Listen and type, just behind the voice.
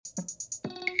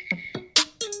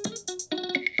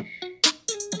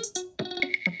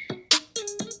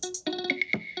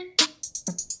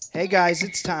Hey guys,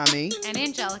 it's Tommy. And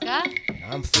Angelica.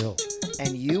 I'm Phil.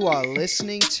 And you are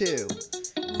listening to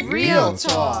Real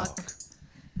Talk.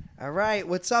 All right,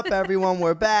 what's up, everyone?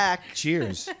 We're back.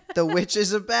 Cheers. The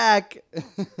witches are back.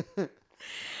 The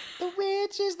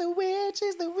witches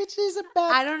are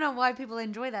back. I don't know why people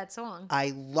enjoy that song.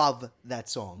 I love that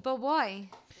song. But why?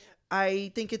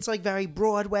 I think it's like very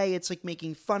Broadway. It's like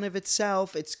making fun of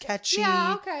itself. It's catchy.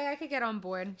 Yeah, okay, I could get on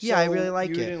board. Yeah, I really like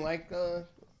you it. You didn't like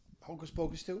Hocus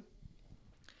Pocus 2?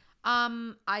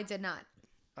 I did not.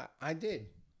 I did.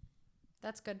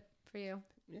 That's good for you.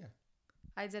 Yeah.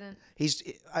 I didn't.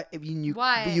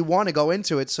 Why? You want to go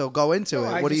into it, so go into it.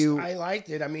 I liked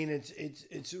it. I mean,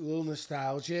 it's a little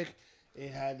nostalgic.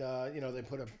 It had, they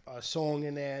put a song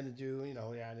in there to do,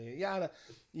 yada, yada.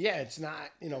 Yeah, it's not,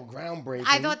 groundbreaking.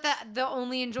 I thought that the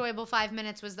only enjoyable 5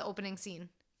 minutes was the opening scene.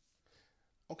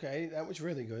 Okay, that was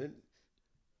really good.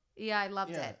 Yeah, I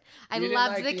loved it. I You didn't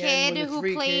loved like the the kid end when the who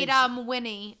three played kids-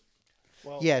 Winnie.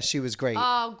 Well, Yeah, she was great.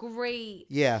 Oh, great.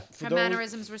 Yeah. Her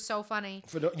mannerisms were so funny.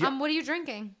 yeah. What are you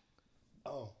drinking?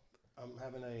 Oh, I'm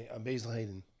having a Basil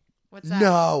Hayden. What's that?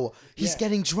 No, he's Yeah.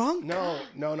 getting drunk.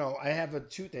 No. I have a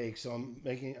toothache, so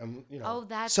Oh,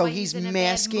 that's So why he's in a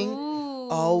masking. Bad mood.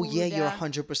 Oh yeah, you're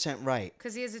 100% right.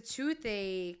 Because he has a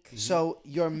toothache. So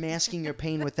you're masking your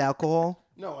pain with alcohol?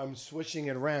 No, I'm switching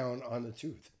it around on the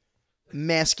tooth.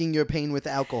 Masking your pain with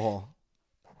alcohol.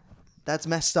 That's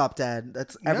messed up, Dad.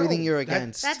 That's everything you're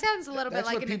against. That sounds a little bit That's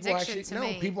like what an people addiction actually, to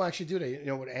me. people actually do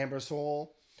that. With Ambisol,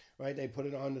 right? They put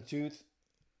it on the tooth.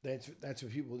 That's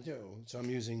what people do. So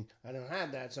I don't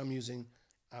have that, so I'm using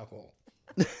alcohol.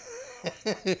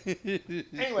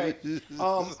 Anyway,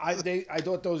 I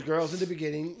thought those girls in the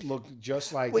beginning looked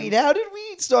just like Wait, them. how did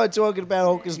we start talking about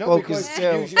Hocus Pocus because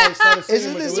too? usually I started singing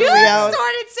Isn't with this the You a witches. reality?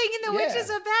 started singing The Yeah. Witches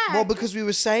Are Back. Well, because we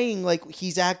were saying like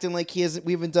he's acting like we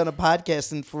haven't done a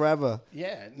podcast in forever.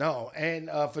 Yeah, no. And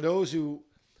for those who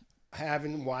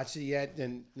haven't watched it yet,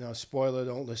 then spoiler,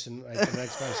 don't listen right for the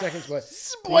next 5 seconds. But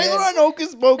Spoiler on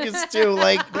Hocus Pocus too.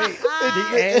 Like the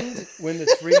end when the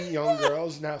three young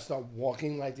girls now start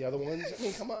walking like the other ones. I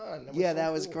mean, come on. yeah, so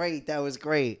that was cool. great. That was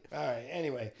great. All right.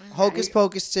 Anyway, Hocus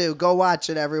Pocus 2. Go watch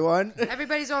it, everyone.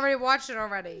 Everybody's already watched it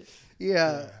already.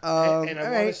 Yeah. and I all want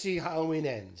right. to see Halloween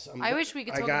Ends. I wish we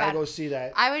could talk I gotta about. go see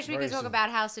that. I wish we very could talk soon. about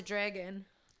House of Dragon.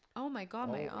 Oh my God,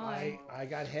 my eye. I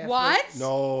got half. What?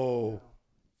 No.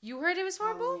 You heard it was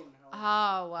horrible? Oh,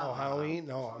 wow. Oh, Halloween?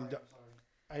 No, I'm.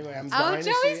 Anyway, I'm Oh, dying Joey's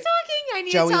to talking. see it. I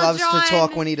need Joey to tell loves John. to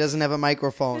talk when he doesn't have a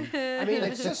microphone. I mean,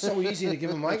 it's just so easy to give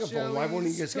him a microphone. Why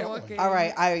wouldn't he just get one? talking. All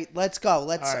right, let's go. All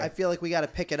right. I feel like we got to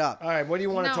pick it up. All right, what do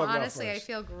you want to No, talk honestly, about I first?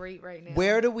 feel great right now.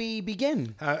 Where do we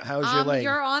begin? How's your leg?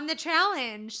 You're on the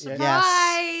challenge. Yeah.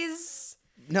 Surprise!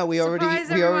 No, we Surprise,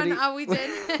 already. everyone. Oh, we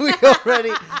did. we already.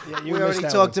 Yeah, you we missed already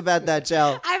that talked one. about that,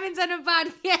 Joe. I haven't done a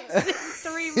podcast in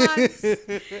 3 months.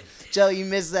 Joe, you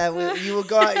missed that. You were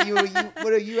gone.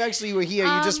 You actually were here.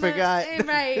 You just forgot.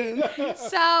 Right.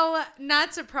 So,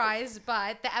 not surprised,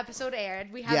 but the episode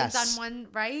aired. We haven't Yes. done one,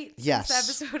 right? Yes.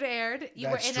 Since the episode aired. You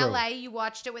That's were in true. LA. You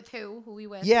watched it with who? Who we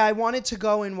with? Yeah, I wanted to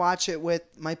go and watch it with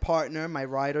my partner, my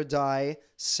ride or die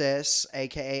sis,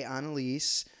 aka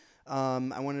Annalise.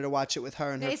 I wanted to watch it with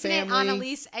her and her Isn't family. it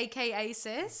Annalise, a.k.a.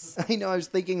 Sis? I know. I was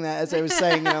thinking that as I was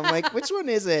saying it. I'm like, which one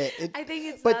is it? I think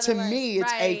it's But the to other one. me,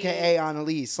 it's Right. AKA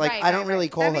Annalise. Like, Right, I don't right, really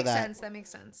right. call her that. That makes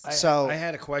sense. So- I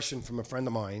had a question from a friend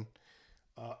of mine.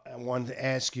 I wanted to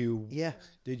ask you. Yeah.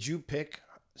 Did you pick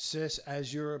Sis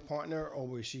as your partner, or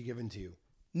was she given to you?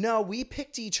 No, we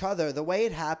picked each other. The way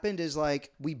it happened is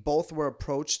like we both were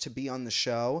approached to be on the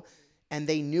show, and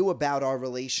they knew about our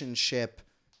relationship.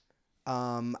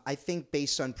 I think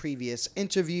based on previous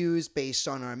interviews, based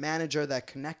on our manager that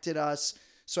connected us.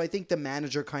 So I think the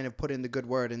manager kind of put in the good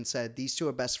word and said, these two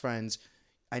are best friends.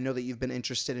 I know that you've been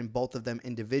interested in both of them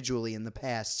individually in the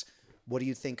past. What do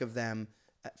you think of them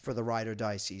for the Ride or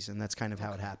Die season? That's kind of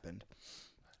how it happened.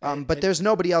 But there's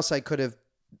nobody else I could have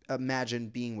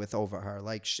imagined being with over her.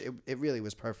 Like, it really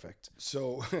was perfect.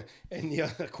 So, and the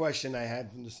other question I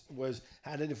had from this was,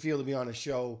 how did it feel to be on a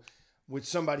show with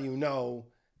somebody you know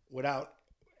without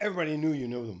everybody knew you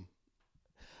knew them?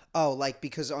 Oh, like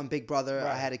because on Big Brother, I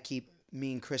Right. had to keep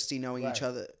me and Christy knowing each Right.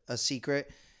 other a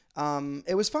secret.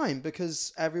 It was fine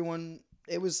because everyone,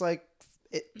 it was like,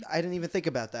 I didn't even think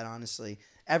about that, honestly.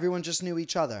 Everyone just knew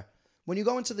each other. When you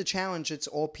go into the challenge, it's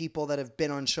all people that have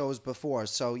been on shows before.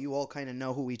 So you all kind of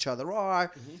know who each other are.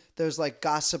 Mm-hmm. There's like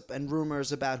gossip and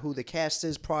rumors about who the cast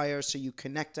is prior. So you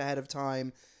connect ahead of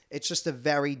time. It's just a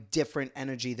very different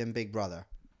energy than Big Brother.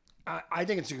 I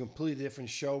think it's a completely different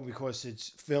show because it's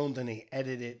filmed and they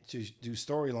edit it to do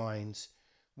storylines,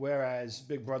 whereas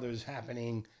Big Brother is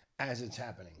happening as it's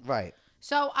happening. Right.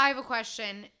 So I have a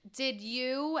question. Did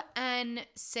you and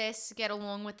Sis get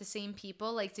along with the same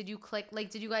people? Like, did you click? Like,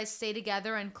 did you guys stay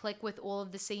together and click with all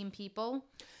of the same people?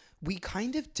 We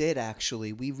kind of did,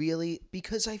 actually. We really,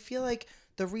 because I feel like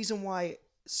the reason why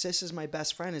Sis is my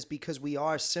best friend is because we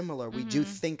are similar. We do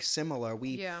think similar. We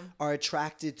Yeah. are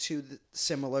attracted to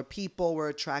similar people. We're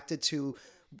attracted to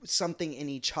something in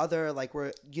each other. Like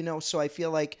so I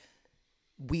feel like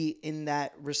we, in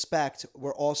that respect,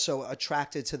 we're also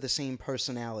attracted to the same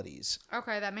personalities.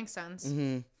 Okay, that makes sense.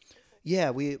 Mm-hmm. Yeah,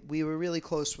 we were really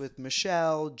close with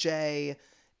Michelle, Jay,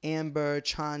 Amber,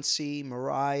 Chauncey,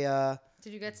 Mariah,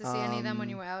 Did you get to see any of them when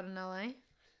you were out in LA?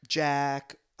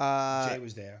 Jack, Jay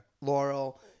was there.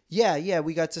 Laurel. Yeah,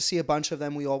 we got to see a bunch of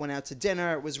them. We all went out to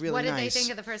dinner. It was really What did nice. they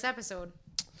think of the first episode?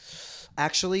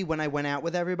 Actually, when I went out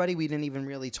with everybody, we didn't even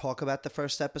really talk about the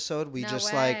first episode. We No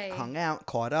just way. like hung out,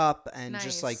 caught up, and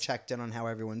just like Nice. checked in on how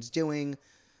everyone's doing.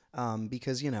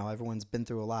 Because everyone's been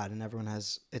through a lot, and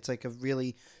it's like a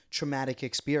really traumatic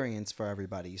experience for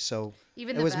everybody. So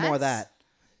Even it the was more vets?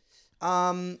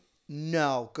 that.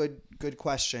 No, good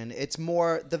question. It's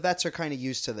more the vets are kind of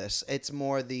used to this. It's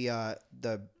more the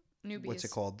Newbies. what's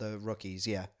it called? The rookies,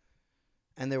 yeah.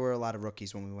 And there were a lot of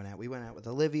rookies when we went out. We went out with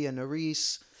Olivia,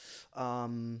 Nerisse,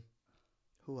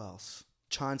 who else?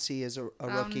 Chauncey is a rookie.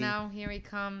 Oh no, here he I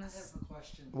comes. have a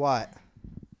question. What?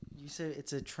 You said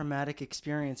it's a traumatic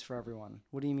experience for everyone.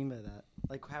 What do you mean by that?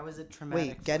 Like, how is it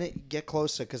traumatic? Wait, get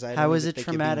closer because I. How don't is even it think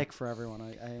you're being- traumatic for everyone?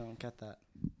 I don't get that.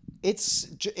 It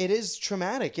is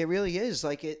traumatic. It really is.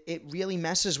 Like it really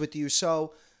messes with you.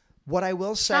 So, what I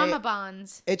will say, Trauma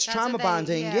bonds. it's That's trauma what they-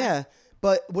 bonding, yeah.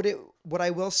 But what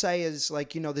I will say is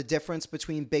like the difference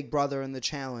between Big Brother and the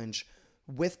Challenge.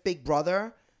 With Big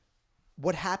Brother,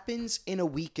 what happens in a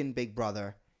week in Big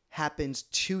Brother happens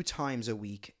 2 times a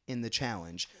week in the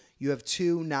Challenge. You have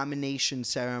 2 nomination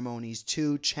ceremonies,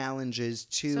 2 challenges,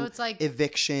 2 So it's like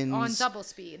evictions. On double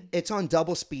speed. It's on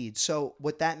double speed. So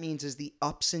what that means is the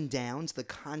ups and downs, the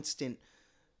constant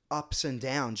ups and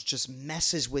downs just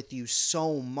messes with you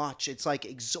so much. It's like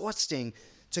exhausting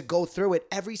to go through it.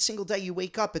 Every single day you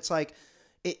wake up, it's like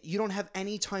you don't have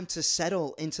any time to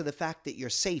settle into the fact that you're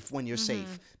safe when you're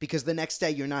safe, because the next day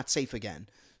you're not safe again.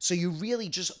 So you really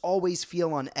just always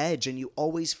feel on edge, and you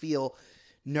always feel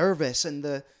nervous, and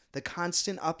the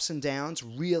constant ups and downs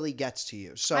really gets to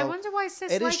you. So I wonder why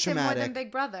Sis it is liked him more than traumatic.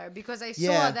 Big Brother, because I saw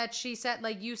Yeah. that she said,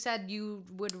 like you said, you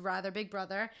would rather Big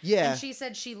Brother. Yeah. And she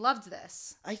said she loved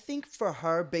this. I think for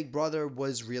her, Big Brother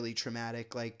was really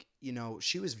traumatic. Like,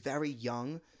 she was very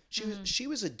young. She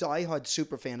was a diehard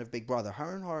super fan of Big Brother.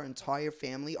 Her and her entire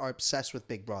family are obsessed with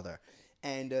Big Brother.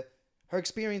 And her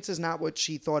experience is not what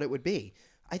she thought it would be.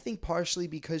 I think partially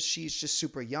because she's just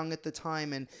super young at the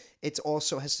time, and it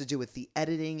also has to do with the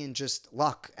editing and just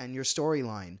luck and your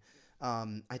storyline.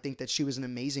 I think that she was an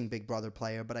amazing Big Brother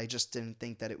player, but I just didn't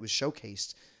think that it was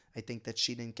showcased. I think that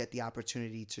she didn't get the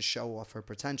opportunity to show off her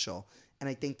potential. And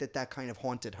I think that kind of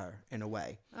haunted her in a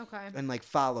way Okay. and like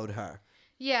followed her.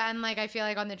 Yeah, and like I feel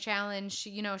like on the challenge,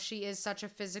 she is such a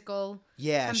physical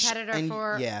Yeah. competitor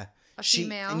for a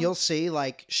female. And you'll see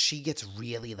like she gets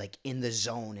really like in the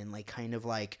zone and like kind of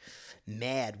like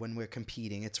mad when we're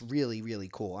competing. It's really, really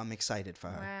cool. I'm excited for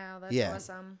her. Wow, that's Yeah.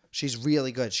 awesome. She's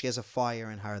really good. She has a fire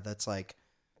in her that's like,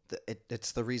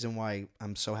 it's the reason why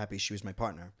I'm so happy she was my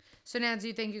partner. So now, do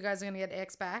you think you guys are gonna get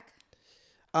X back?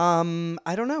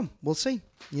 I don't know. We'll see.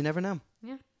 You never know.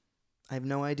 Yeah. I have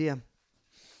no idea.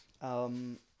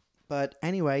 But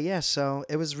anyway, yeah. So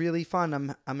it was really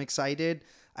fun. I'm excited.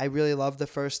 I really loved the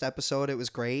first episode. It was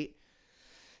great.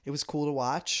 It was cool to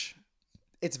watch.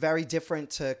 It's very different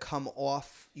to come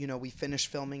off. We finished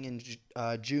filming in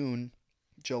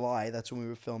July. That's when we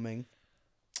were filming,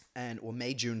 or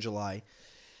May, June, July,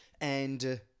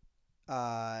 and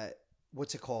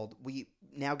what's it called? We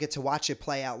now get to watch it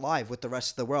play out live with the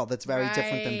rest of the world. That's very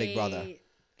different than Big Brother. Right.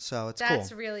 So it's That's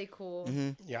cool. really cool.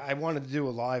 Yeah, I wanted to do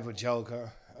a live with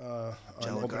Jellica on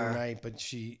Jellica. opening night, but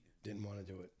she didn't want to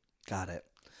do it. Got it.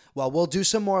 Well, we'll do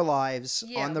some more lives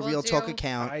Yeah, on the we'll Real Talk do-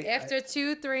 account. After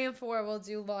 2, 3, and 4, we'll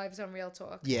do lives on Real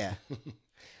Talk. Yeah,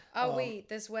 Oh wait,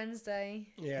 this Wednesday.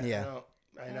 Yeah, Yeah.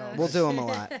 I know. we'll do them a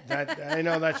lot. I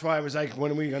know. That's why I was like,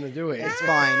 when are we going to do it? It's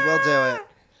fine. We'll do it.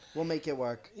 We'll make it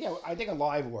work. Yeah, I think a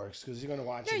live works because you're going to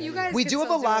watch Yeah, it. you anyway. guys We could do have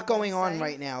a still do lot it going on Wednesday.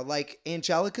 right now. Like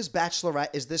Angelica's Bachelorette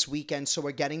is this weekend, so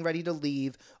we're getting ready to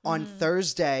leave. On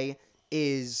Thursday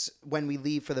is when we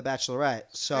leave for the Bachelorette.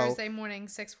 So Thursday morning,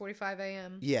 6:45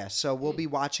 a.m. yeah, so we'll be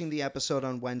watching the episode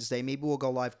on Wednesday. Maybe we'll go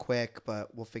live quick,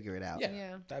 but we'll figure it out. Yeah,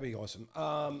 Yeah. that'd be awesome.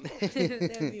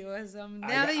 That'd be awesome.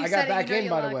 Now I, that you I said got back it, you know in,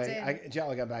 you're by the locked way. in.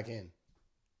 Jelly got back in.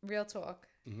 Real Talk.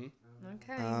 Mhm.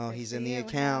 Okay. Oh, good he's for in the you.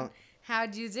 account.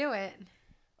 How'd you do it?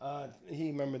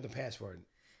 He remembered the password.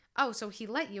 Oh, so he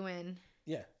let you in.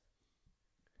 Yeah.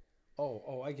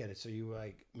 Oh, I get it. So you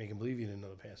like make him believe you didn't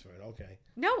know the password. Okay.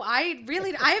 No, I'm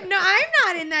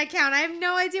not in that count. I have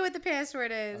no idea what the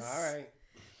password is. All right.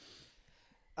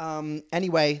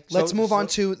 Anyway, let's move on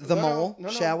to the mole, no,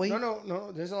 shall we?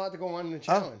 No. There's a lot to go on in the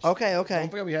challenge. Okay. Don't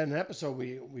forget we had an episode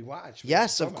we watched.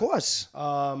 Yes, of course.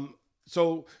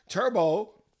 So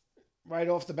Turbo, right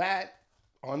off the bat,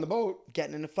 on the boat,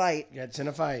 Getting in a fight. gets in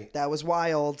a fight That was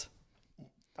wild.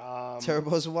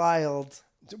 Turbo's wild.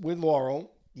 with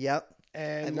Laurel. Yep.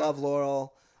 And I love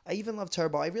Laurel. I even love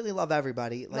Turbo. I really love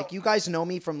everybody. Like, you guys know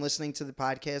me from listening to the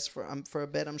podcast for a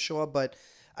bit, I'm sure, but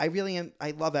I really am.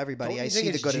 I love everybody. I see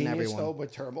the good in everyone. Though,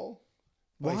 but Turbo,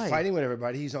 Why? He's fighting with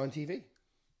everybody. He's on TV.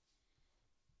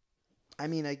 I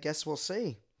mean, I guess we'll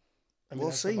see. We'll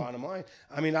that's see. The bottom line.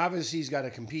 I mean, obviously he's got to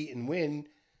compete and win,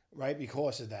 right?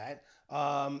 Because of that.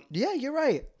 Yeah, you're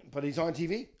right. But he's on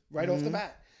TV right off the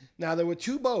bat. Now there were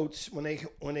two boats when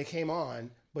they came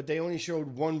on, but they only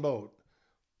showed one boat.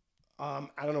 I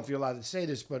don't know if you're allowed to say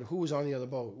this, but who was on the other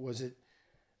boat? Was it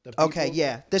the people? Okay,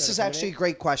 yeah. This is actually a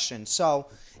great question. So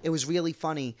it was really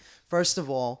funny. First of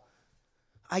all,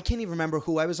 I can't even remember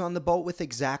who I was on the boat with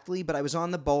exactly, but I was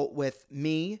on the boat with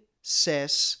me,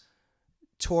 Sis,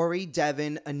 Tori,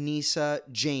 Devin, Anissa,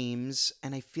 James,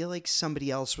 and I feel like somebody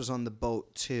else was on the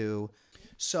boat too.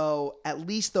 So at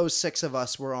least those 6 of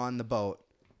us were on the boat.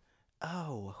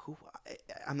 Oh,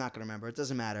 I'm not going to remember. It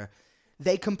doesn't matter.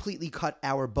 They completely cut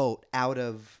our boat out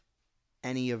of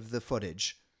any of the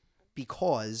footage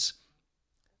because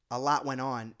a lot went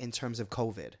on in terms of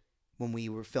COVID when we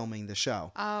were filming the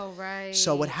show. Oh, right.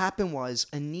 So what happened was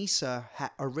Anissa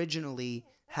originally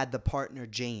had the partner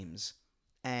James.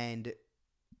 And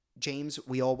James,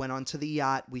 we all went onto the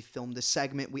yacht. We filmed a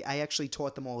segment. I actually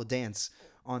taught them all a dance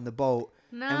on the boat.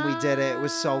 No. And we did it. It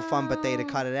was so fun, but they had to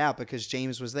cut it out because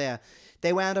James was there.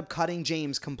 They wound up cutting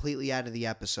James completely out of the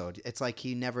episode. It's like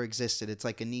he never existed. It's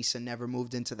like Anissa never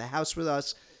moved into the house with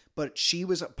us, but she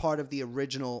was a part of the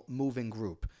original moving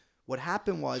group. What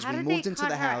happened was we moved into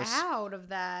the house. How did they cut her out of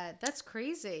that? That's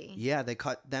crazy. Yeah, they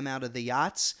cut them out of the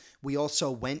yachts. We also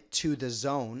went to the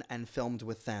zone and filmed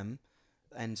with them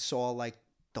and saw like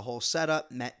the whole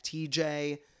setup, met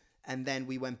TJ, and then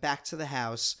we went back to the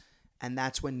house, and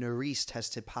that's when Nerese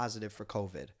tested positive for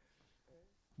COVID.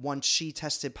 Once she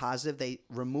tested positive, they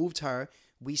removed her.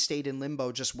 We stayed in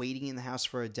limbo just waiting in the house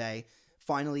for a day.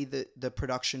 Finally, the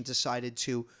production decided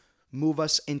to move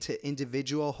us into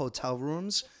individual hotel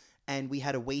rooms, and we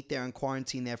had to wait there and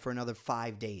quarantine there for another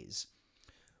 5 days.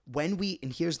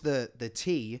 And here's the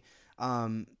tea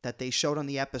that they showed on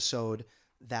the episode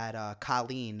that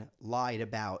Colleen lied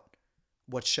about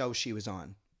what show she was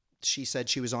on. She said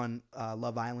she was on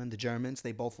Love Island, the Germans.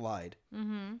 They both lied.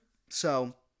 Mm-hmm.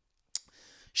 So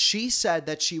she said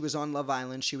that she was on Love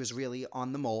Island. She was really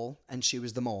on The Mole, and she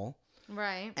was the mole.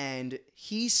 Right. And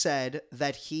he said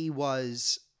that he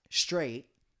was straight,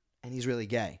 and he's really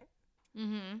gay.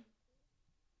 Mm-hmm.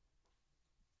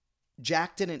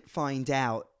 Jack didn't find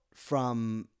out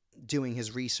from doing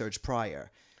his research prior.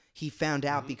 He found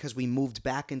out because we moved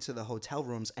back into the hotel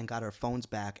rooms and got our phones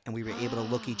back, and we were able to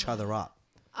look each other up.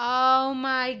 Oh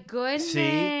my goodness.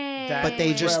 See? But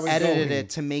they just Where I was edited going.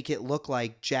 it to make it look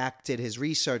like Jack did his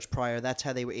research prior. That's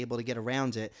how they were able to get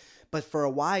around it. But for a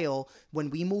while, when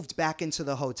we moved back into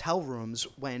the hotel rooms,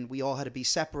 when we all had to be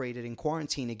separated in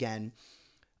quarantine again,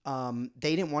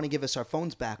 they didn't want to give us our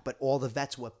phones back, but all the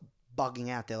vets were bugging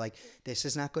out. They're like, this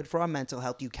is not good for our mental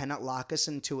health. You cannot lock us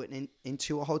into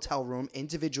a hotel room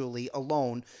individually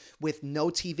alone with no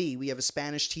TV. We have a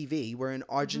Spanish TV. We're in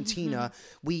Argentina.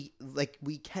 We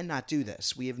cannot do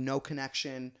this. We have no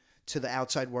connection to the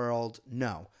outside world.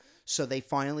 No. So they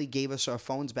finally gave us our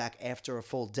phones back after a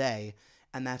full day,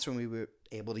 and that's when we were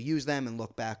able to use them and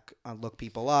look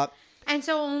people up. And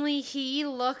so only he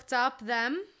looked up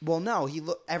them? Well, no,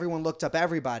 everyone looked up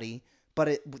everybody.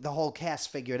 But the whole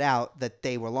cast figured out that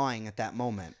they were lying at that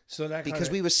moment. So that because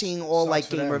we were seeing all like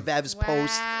Gamer Vev's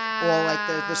posts, all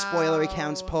like the spoiler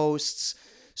accounts posts.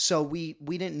 So we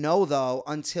didn't know though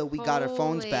until we got our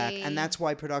phones back, and that's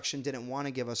why production didn't want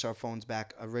to give us our phones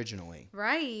back originally.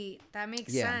 Right, that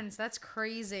makes sense. That's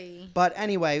crazy. But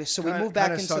anyway, so we moved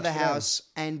back into the house,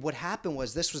 them. and what happened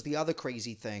was this was the other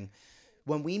crazy thing.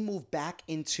 When we moved back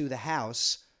into the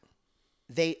house,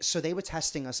 they were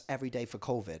testing us every day for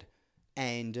COVID.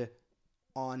 And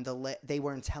they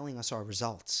weren't telling us our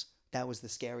results. That was the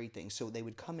scary thing. So they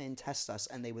would come in, test us,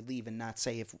 and they would leave and not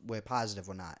say if we're positive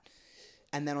or not.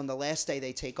 And then on the last day,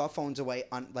 they take our phones away,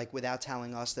 without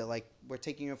telling us. They're like, we're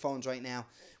taking your phones right now.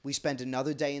 We spend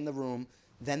another day in the room.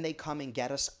 Then they come and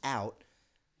get us out,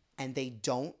 and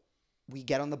we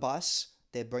get on the bus.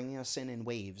 They're bringing us in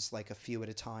waves, like a few at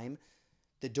a time.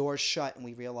 The door's shut, and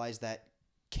we realize that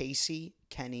Casey,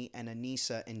 Kenny, and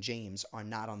Anissa and James are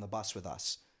not on the bus with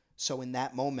us. So in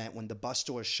that moment, when the bus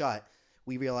door's shut,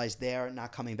 we realized they're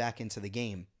not coming back into the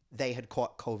game. They had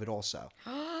caught COVID also.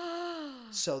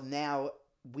 So now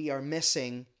we are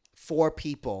missing 4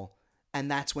 people, and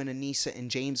that's when Anissa and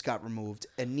James got removed.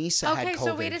 Anissa had COVID. Okay,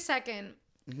 so wait a second.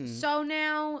 So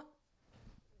now,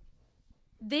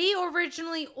 they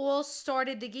originally all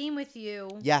started the game with you.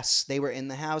 Yes, they were in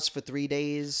the house for 3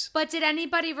 days. But did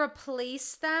anybody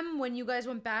replace them when you guys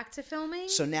went back to filming?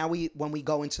 So now when we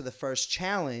go into the first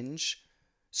challenge,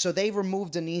 so they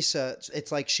removed Anissa.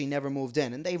 It's like she never moved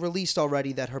in. And they released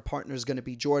already that her partner is going to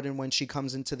be Jordan when she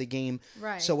comes into the game.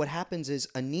 Right. So what happens is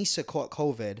Anissa caught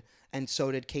COVID, and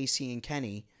so did Casey and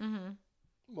Kenny.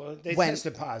 Well, they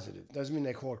tested positive. Doesn't mean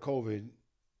they caught COVID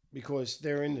because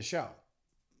they're in the show.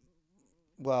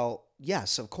 Well,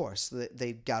 yes, of course.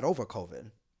 They got over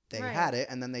COVID. They Right. had it,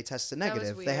 and then they tested That was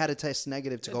negative. They weird. had to test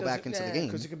negative to go back into the game.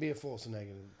 Because it could be a false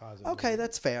negative, positive. Okay,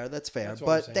 that's fair. That's fair. That's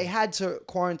what I'm But they saying. had to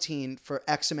quarantine for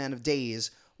X amount of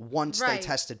days once they Right.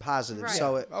 tested positive. Right.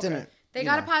 So it Okay. didn't. They you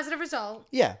got know. a positive result.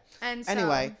 Yeah. And so,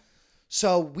 Anyway,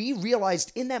 so we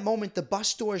realized in that moment the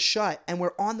bus door is shut, and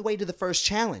we're on the way to the first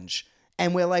challenge.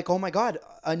 And we're like, oh my God,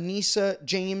 Anissa,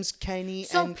 James, Kenny,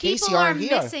 so and Casey people are aren't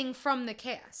here. missing from the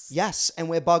cast. Yes, and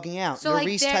we're bugging out. So, like,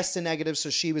 Nerese they're- tested negative, so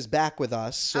she was back with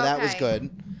us. So that was Okay.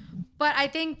 good. But I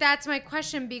think that's my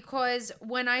question, because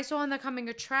when I saw in the coming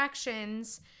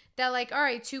attractions that, like, all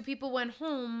right, 2 people went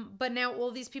home, but now all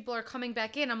these people are coming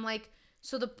back in, I'm like,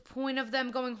 so the point of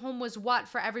them going home was what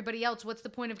for everybody else? What's the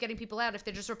point of getting people out if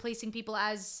they're just replacing people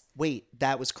as... Wait,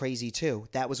 that was crazy too.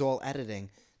 That was all editing.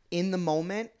 In the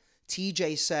moment,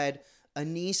 TJ said,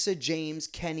 Anissa, James,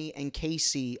 Kenny, and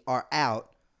Casey are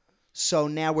out. So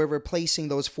now we're replacing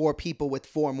those 4 people with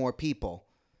 4 more people.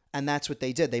 And that's what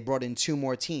they did. They brought in 2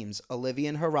 more teams, Olivia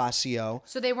and Horacio,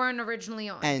 So they weren't originally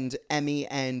on. and Emmy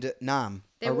and Nam.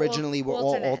 They were Originally were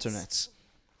all alternates. alternates.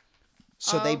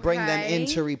 So they bring them in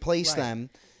Okay. to replace Right. them.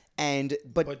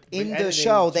 But in the editing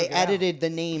show, they took it out. edited the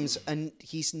names, and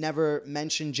he's never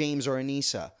mentioned James or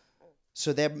Anissa.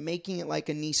 So they're making it like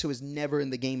Anissa was never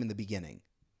in the game in the beginning.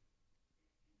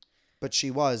 But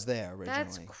she was there originally.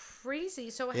 That's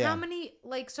crazy. So Yeah. how many,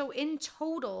 like, so in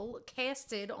total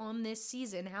casted on this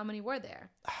season, how many were there?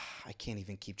 I can't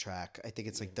even keep track. I think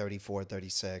it's like 34,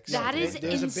 36. That is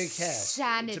There's a big cast.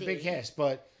 insanity. It's a big cast,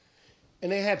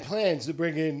 and they had plans to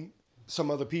bring in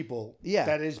some other people. Yeah.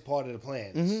 That is part of the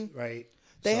plans, right?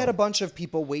 They So- had a bunch of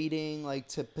people waiting, like,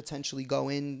 to potentially go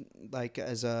in, like,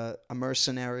 as a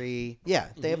mercenary. Yeah,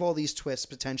 they have all these twists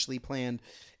potentially planned,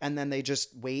 and then they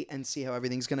just wait and see how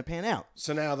everything's going to pan out.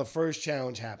 So now the first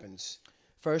challenge happens.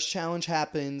 First challenge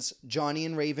happens. Johnny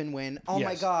and Raven win. Oh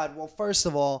my Yes. God. Well, first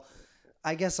of all,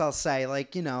 I guess I'll say,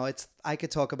 like, you know, I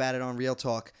could talk about it on Real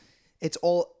Talk. It's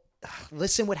all.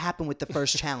 Listen what happened with the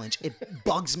first challenge. It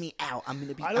bugs me out. I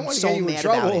don't I'm wanna so get you in mad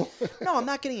about trouble. it. No, I'm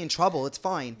not getting in trouble. It's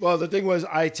fine. Well, the thing was,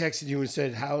 I texted you and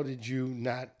said, "How did you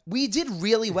not?" We did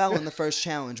really well in the first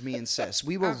challenge, me and Sis.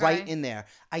 We were Okay. right in there.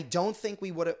 I don't think we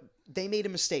would have. They made a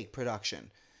mistake, production.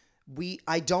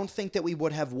 I don't think that we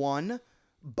would have won,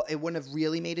 but it wouldn't have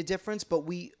really made a difference. But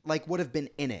we would have been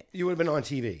in it. You would have been on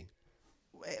TV.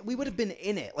 We would have been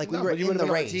in it. Like, No, we were but you in would the have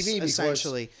been on race, TV because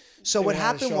essentially. So they what would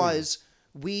have happened shown was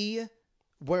we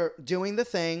were doing the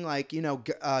thing, like, you know,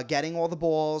 getting all the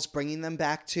balls, bringing them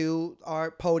back to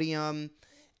our podium,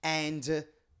 and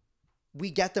we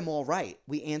get them all right.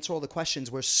 We answer all the questions.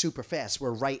 We're super fast.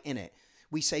 We're right in it.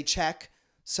 We say check.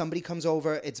 Somebody comes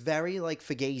over. It's very like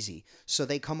Fugazi. So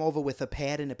they come over with a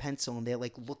pad and a pencil, and they're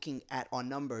like looking at our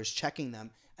numbers, checking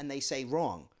them, and they say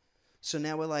wrong. So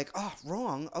now we're like, oh,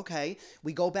 wrong. Okay.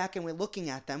 We go back and we're looking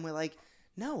at them. We're like,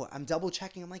 no, I'm double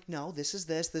checking. I'm like, no, this is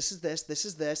this, this is this, this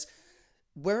is this.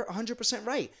 We're 100%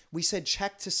 right. We said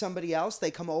check to somebody else.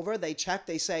 They come over, they check,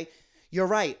 they say, you're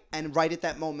right. And right at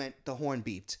that moment, the horn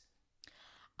beeped.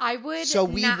 I would. So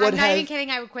we not, would I'm not even have- kidding.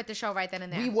 I would quit the show right then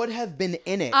and there. We would have been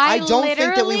in it. I don't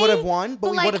think that we would have won,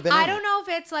 but we like, would have been I in don't it. know if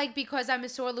it's like because I'm a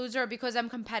sore loser or because I'm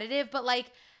competitive, but like,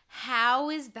 how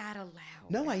is that allowed?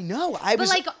 No, I know. I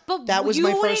was but that was you my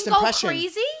wouldn't first go impression.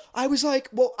 crazy? I was like,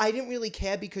 well, I didn't really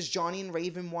care because Johnny and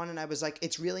Raven won, and I was like,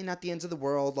 it's really not the end of the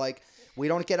world. Like, we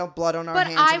don't get up blood on our But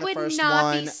hands I in the would first not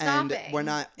one, be stopping. and we're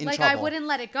not in like, trouble. I wouldn't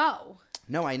let it go.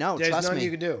 No, I know. There's Trust nothing me.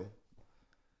 you could do.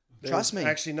 Trust me.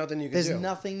 Actually, nothing you could There's do.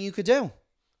 nothing you could do.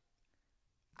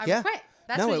 I Yeah. would quit.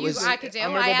 That's No, what it was- I could do. I'm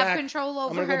gonna I go have back- control over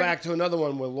I'm gonna her. go back to another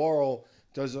one where Laurel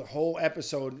does a whole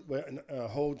episode, a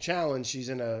whole challenge. She's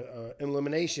in a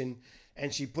elimination,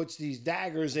 and she puts these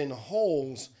daggers in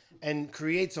holes and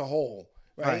creates a hole,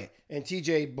 right? Right. And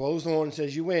TJ blows the horn and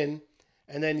says, "You win."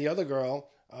 And then the other girl,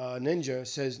 Ninja,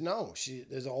 says, "No,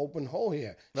 there's an open hole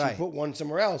here. She Right. put one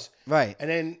somewhere else." Right. And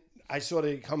then I saw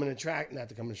the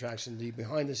attraction, the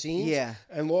behind the scenes. Yeah.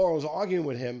 And Laurel's arguing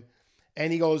with him,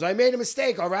 and he goes, "I made a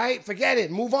mistake. All right, forget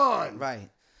it. Move on." Right.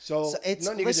 So, So it's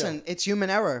nothing you can do. listen, it's human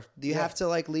error. You Yeah. have to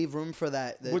like leave room for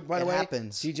that. By the it way,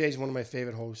 happens. TJ's one of my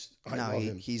favorite hosts. I No, love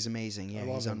him. he's amazing. Yeah,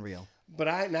 love he's him. unreal. But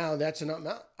that's enough.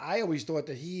 Now, I always thought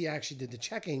that he actually did the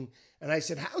checking, and I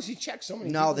said, "How's he check so many?"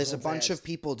 No, people there's so a bunch fast?" of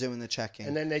people doing the checking.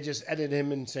 And then they just edit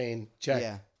him and saying, "Check."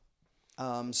 Yeah.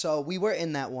 So we were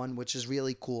in that one, which is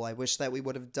really cool. I wish that we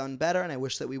would have done better, and I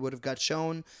wish that we would have got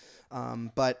shown.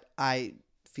 But I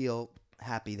feel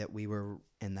happy that we were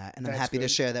in that, and I'm That's happy to good.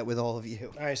 share that with all of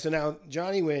you. All right. So now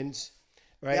Johnny wins,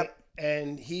 right? Yep.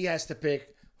 And he has to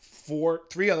pick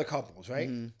three other couples, right?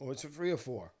 Or it's 3 or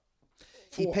 4.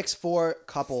 He picks 4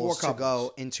 couples to couples.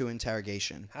 go into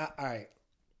interrogation. All right.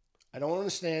 I don't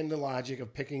understand the logic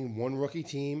of picking 1 rookie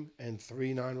team and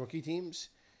 3 non-rookie teams,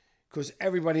 because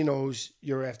everybody knows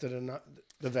you're after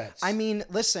the vets. I mean,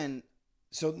 listen,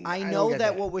 so I don't know get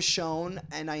that what was shown,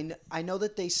 and I know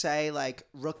that they say like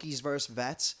rookies versus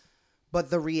vets, but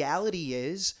the reality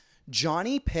is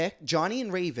Johnny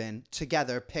and Raven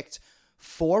together picked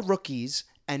 4 rookies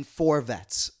and 4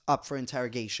 vets up for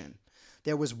interrogation.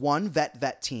 There was 1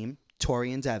 vet team,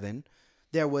 Tori and Devin.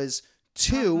 There was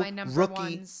 2 my number rookie.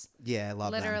 ones. Yeah, I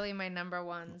love them. Literally my number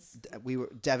ones.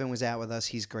 Devin was out with us.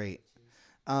 He's great.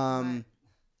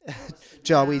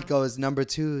 Joey goes number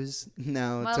 2s.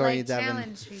 No, Well, Tori like and Devin.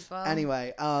 challenge people.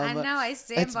 Anyway, I know I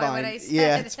stand it's by fine. what I said.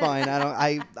 Yeah, it's fine.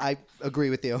 I agree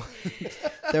with you.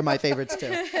 They're my favorites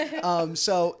too.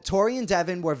 So Tori and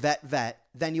Devin were vet.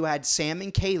 Then you had Sam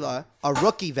and Kayla, a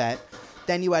rookie vet.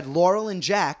 Then you had Laurel and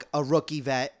Jack, a rookie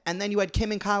vet, and then you had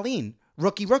Kim and Colleen,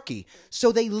 rookie.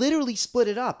 So they literally split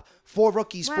it up. 4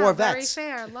 rookies, Wow, 4 very vets.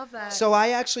 fair. Love that. So I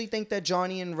actually think that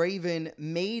Johnny and Raven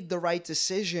made the right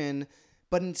decision,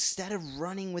 but instead of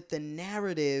running with the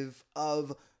narrative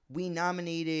of we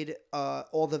nominated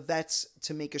all the vets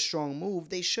to make a strong move,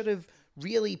 they should have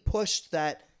really pushed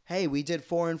that, hey, we did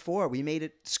 4 and 4. We made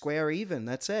it square even.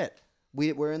 That's it.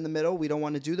 We're in the middle. We don't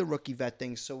want to do the rookie vet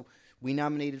thing, so we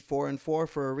nominated 4 and 4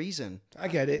 for a reason. I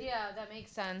get it. yeah, that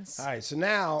makes sense. All right. So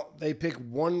now they pick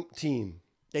 1 team.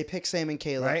 They picked Sam and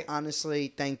Kayla. Right.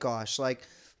 Honestly, thank gosh. Like,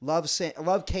 love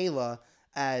Kayla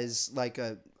as like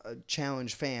a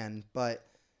challenge fan, but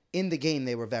in the game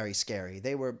they were very scary.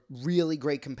 They were really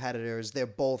great competitors. They're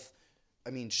both. I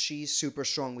mean, she's super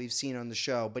strong. We've seen on the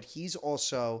show, but he's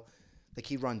also like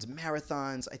he runs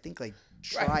marathons. I think like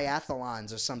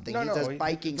triathlons or something. No, he no, does he's a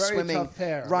biking, very swimming, tough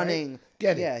pair, right? running.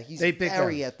 Get it. Yeah, he's They picked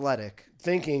very them. athletic.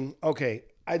 Thinking, okay,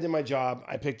 I did my job.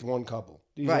 I picked 1 couple.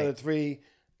 These Right. other 3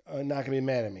 are not going to be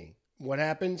mad at me. What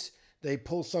happens? They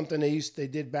pull something they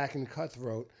did back in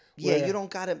Cutthroat. Yeah, where- you don't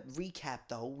gotta recap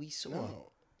though. We saw.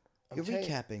 No, You're saying-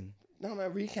 recapping. No, I'm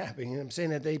not recapping. I'm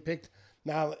saying that they picked.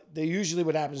 Now, they usually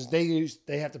what happens is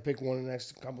they have to pick one of the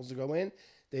next couples to go in.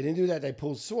 They didn't do that. They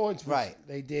pulled swords. Which Right.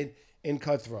 They did in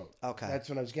Cutthroat. Okay. That's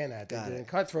what I was getting at. They Got did it. in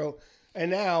Cutthroat. And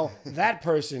now that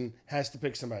person has to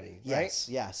pick somebody, right? Yes,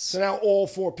 yes. So now all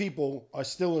 4 people are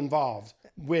still involved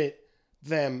with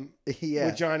them, Yeah.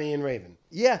 with Johnny and Raven.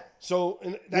 Yeah. So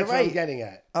and that's You're what I'm right. getting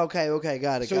at. Okay,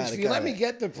 got it. So if you let me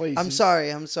get the places. I'm sorry.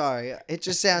 It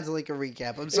just sounds like a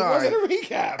recap. I'm It sorry. wasn't a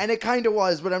recap. And it kind of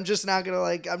was, but I'm just not gonna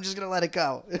I'm just gonna let it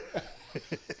go.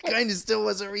 It kind of still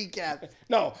was a recap.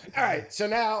 No. All right. So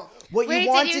now. What Wait, you did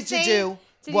wanted you to say- do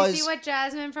Did was you see what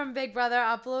Jasmine from Big Brother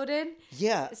uploaded?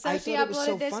 yeah. So I she thought it was uploaded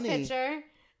so this funny. picture,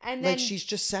 and then Like she's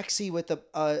just sexy with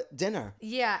a dinner.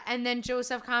 yeah, and then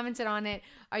Joseph commented on it.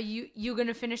 Are you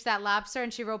gonna finish that lobster?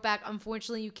 And she wrote back,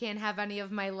 unfortunately, you can't have any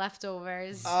of my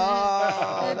leftovers.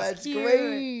 Oh, That's that's cute.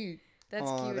 great. That's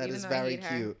Oh, cute. that even is though very I hate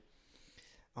her. cute.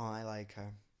 Oh, I like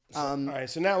her. All right.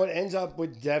 So now it ends up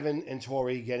with Devin and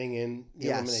Tori getting in the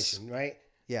Yes. elimination, right?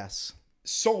 Yes.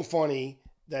 So funny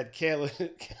that Kayla,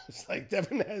 it's like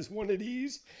Devin has one of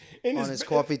these in On his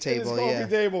coffee table, yeah.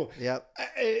 table. Yep.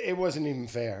 It wasn't even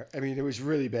fair. I mean, it was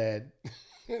really bad.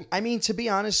 I mean, to be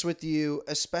honest with you,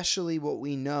 especially what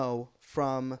we know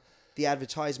from the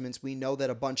advertisements, we know that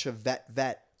a bunch of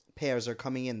vet pairs are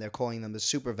coming in. They're calling them the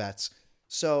super vets.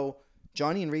 So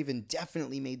Johnny and Raven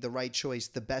definitely made the right choice.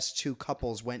 The best 2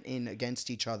 couples went in against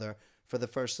each other for the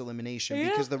first elimination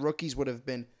because the rookies would have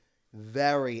been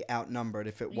very outnumbered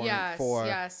if it weren't for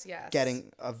yes. getting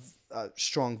a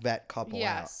strong vet couple out.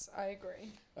 Yes, I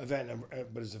agree. a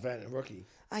vet, but it's a vet and a rookie.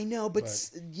 I know, but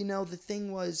the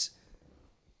thing was,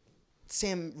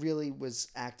 Sam really was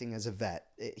acting as a vet.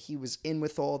 He was in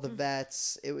with all the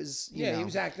vets. It was, you know. He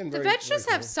was acting The very. vets just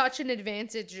very have cool. such an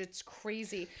advantage. It's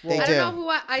crazy. They I do. don't know who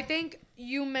I think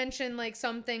you mentioned like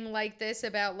something like this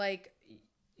about like,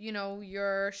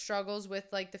 your struggles with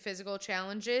like the physical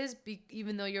challenges,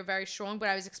 even though you're very strong. But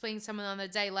I was explaining to someone on the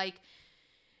day, like,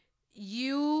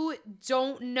 you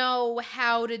don't know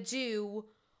how to do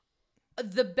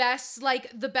the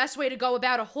best way to go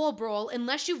about a hall brawl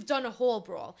unless you've done a hall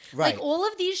brawl. Right. Like all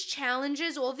of these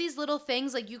challenges, all of these little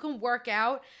things, like you can work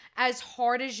out as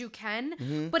hard as you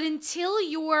can, but until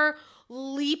you're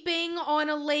leaping on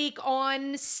a lake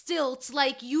on stilts,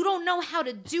 like you don't know how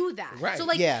to do that. Right. So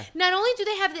like Yeah. not only do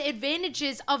they have the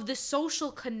advantages of the social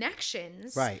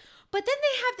connections, Right. but then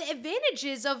they have the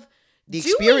advantages of The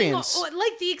experience.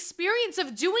 like the experience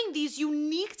of doing these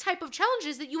unique type of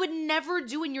challenges that you would never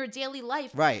do in your daily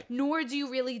life. Right. Nor do you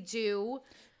really do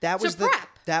That to was prep.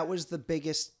 that was the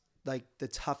biggest, like the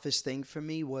toughest thing for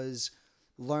me was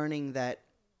learning that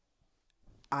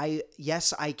I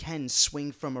can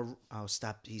swing from a. Oh,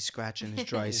 stop! He's scratching his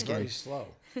dry He's very skin.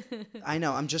 slow. I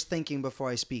know. I'm just thinking before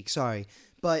I speak. Sorry,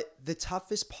 but the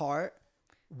toughest part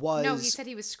was. No, he said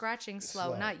he was scratching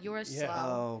slow, Slow. not yours Yeah. slow.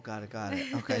 Oh, got it.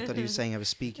 Okay, I thought he was saying I was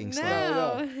speaking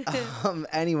slow. No.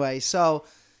 Anyway, so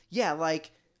yeah,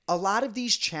 like a lot of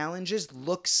these challenges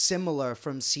look similar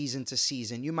from season to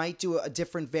season. You might do a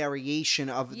different variation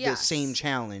of the Yes. same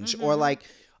challenge, or like,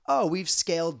 oh, we've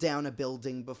scaled down a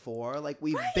building before. Like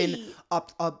we've been Right.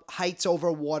 up heights over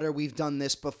water. We've done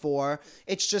this before.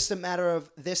 It's just a matter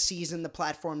of this season the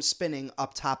platform's spinning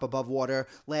up top above water.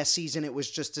 Last season it was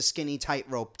just a skinny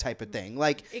tightrope type of thing.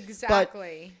 Like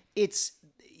Exactly. it's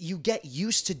you get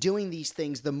used to doing these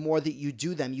things the more that you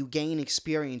do them. You gain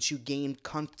experience, you gain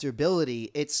comfortability.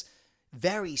 It's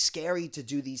very scary to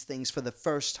do these things for the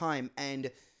first time,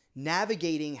 and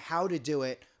navigating how to do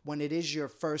it when it is your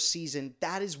first season.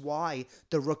 That is why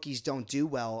the rookies don't do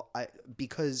well,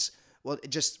 because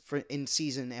just for in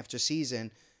season after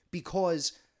season,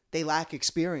 because they lack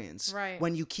experience. Right.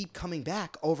 When you keep coming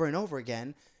back over and over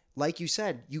again, like you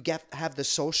said, you have the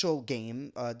social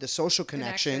game, the social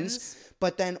connections,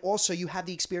 but then also you have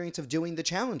the experience of doing the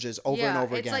challenges over and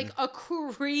over it's again. like a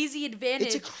crazy advantage.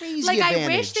 It's a crazy like, I wish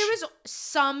advantage. there was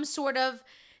some sort of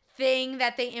thing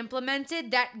that they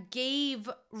implemented that gave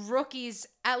rookies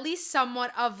at least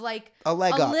somewhat of like A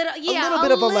leg up. little, A little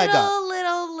bit of a leg up.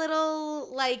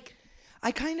 little like.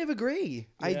 I kind of agree.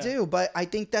 I Yeah. do, but I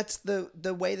think that's the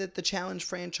way that the challenge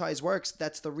franchise works.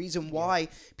 That's the reason why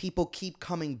people keep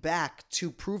coming back to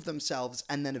prove themselves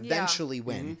and then eventually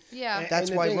win. Yeah. That's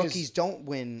And the why thing is- rookies don't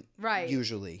win Right.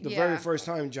 usually. The Yeah. very first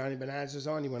time Johnny Bananas was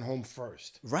on, he went home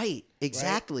first. Right, right?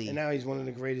 exactly. And now he's one of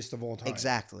the greatest of all time.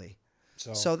 Exactly.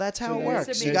 So, So that's how it there's-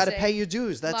 works. You got to amazing. pay your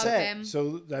dues. That's Love it. him.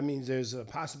 So that means there's a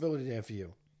possibility there for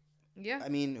you. Yeah. I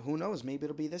mean, who knows? Maybe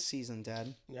it'll be this season,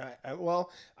 Dad. Yeah. Well,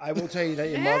 I will tell you that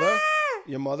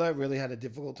your mother really had a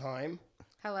difficult time.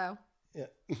 Hello. Yeah.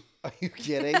 Are you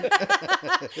kidding?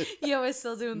 Yo, we're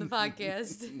still doing the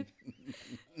podcast.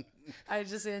 I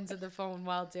just answered the phone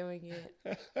while doing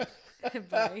it.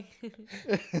 Bye.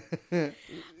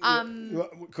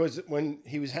 Because when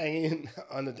he was hanging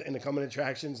on in the coming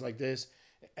attractions like this,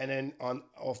 and then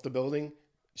off the building,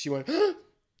 she went.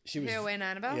 She was. Who, and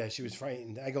Annabelle? Yeah, she was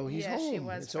frightened. I go, he's Yeah, she home.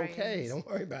 was It's okay. frightened. Don't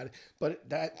worry about it. But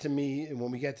that to me, when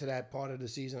we get to that part of the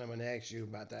season, I'm going to ask you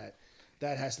about that.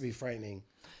 That has to be frightening.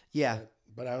 Yeah.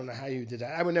 But I don't know how you did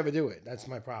that. I would never do it. That's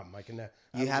my problem. I You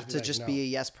would have to like, just no. be a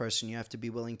yes person. You have to be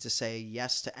willing to say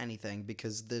yes to anything,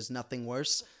 because there's nothing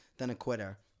worse than a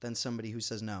quitter, than somebody who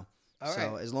says no. All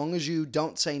So right. as long as you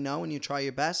don't say no and you try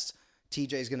your best,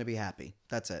 TJ's going to be happy.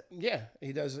 That's it. Yeah,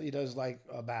 he does. He does like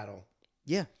a battle.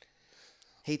 Yeah.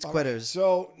 Hates All quitters. right,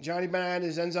 so Johnny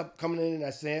Bananas ends up coming in, and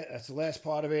that's the last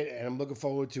part of it, and I'm looking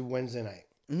forward to Wednesday night.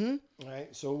 Mm-hmm. All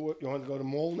right, so you want to go to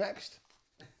Mole next?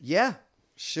 Yeah,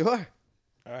 sure.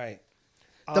 All right.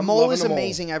 The I'm Mole loving is The Mole.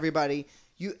 amazing, everybody.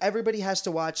 Everybody has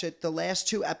to watch it. The last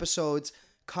 2 episodes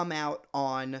come out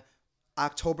on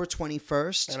October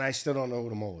 21st. And I still don't know who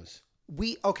the Mole is.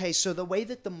 So the way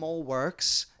that the mole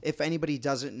works, if anybody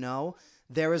doesn't know,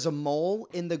 there is a mole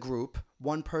in the group,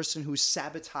 one person who's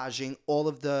sabotaging all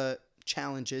of the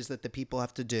challenges that the people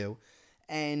have to do,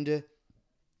 and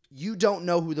you don't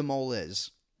know who the mole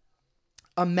is.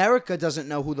 America doesn't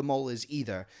know who the mole is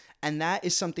either, and that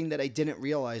is something that I didn't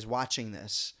realize watching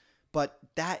this, but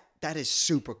that is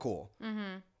super cool.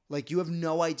 Mm-hmm. Like, you have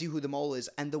no idea who the mole is,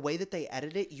 and the way that they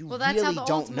edit it, you Well, that's really how the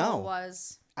don't old know. Mole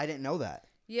was. I didn't know that.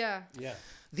 Yeah. Yeah.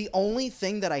 The only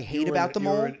thing that I hate You were about the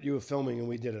mole, You were filming and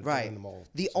we did it right? in the mole.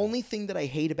 The only thing that I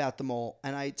hate about the mole,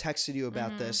 and I texted you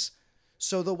about this.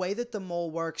 So the way that the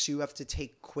mole works, you have to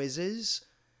take quizzes,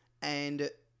 and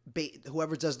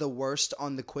whoever does the worst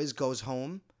on the quiz goes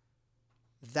home.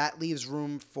 That leaves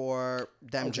room for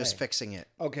them just Okay. fixing it.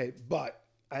 Okay, but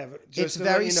I have. It's Just to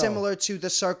let very you know, similar to the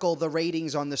circle, the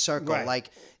ratings on the circle. Right.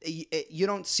 Like you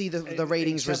don't see the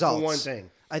ratings except for results. one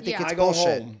thing. I think Yeah. it's I go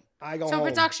bullshit. home. I go So home.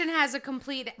 production has a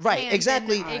complete Right, hand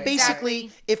exactly. in-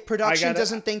 Basically, if production gotta-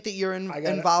 doesn't think that you're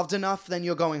involved enough, then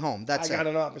you're going home. That's I got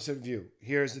it. an opposite view.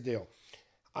 Here's the deal.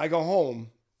 I go home.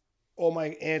 All my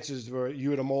answers were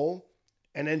you're the mole,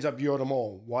 and ends up you're the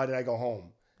mole. Why did I go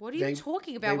home? What are you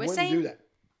talking about? They We're wouldn't saying do that.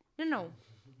 no.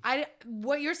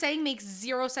 What you're saying makes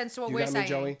zero sense to what You we're got saying. me,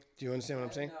 Joey? Do you understand what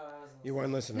I'm saying? You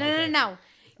weren't listening. No, okay. no.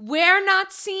 We're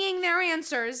not seeing their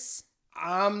answers.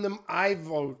 I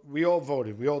vote. We all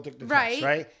voted. We all took the Right. test,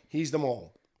 right? He's the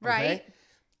mole. Okay? Right.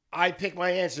 I pick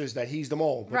my answers that he's the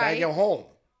mole, but I Right. go home.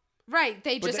 Right.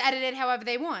 They just edit it however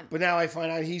they want. But now I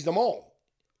find out he's the mole.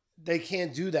 They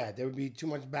can't do that. There would be too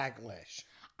much backlash.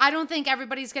 I don't think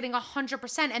everybody's getting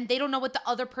 100%, and they don't know what the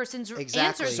other person's Exactly.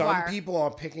 answers Some were. people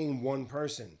are picking one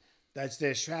person. That's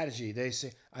their strategy. They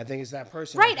say, "I think it's that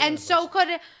person." Right, I think and it's that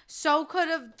person. so could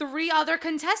have 3 other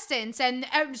contestants, and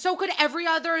so could every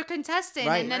other contestant,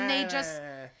 Right. and then they just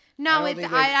I no. don't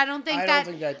think I that- don't think I that. don't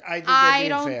think that. I think I they're being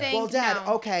don't fair. think- Well, Dad,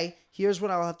 no. okay, here's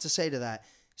what I'll have to say to that.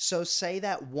 So say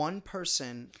that one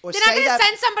person, or They're not say going that to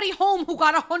send somebody home who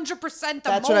got 100% the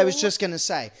that's what I was mole. just gonna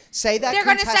say. Say that They're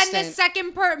going to send the contestant-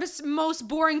 second most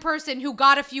boring person who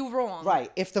got a few wrong.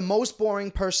 Right. If the most boring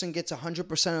person gets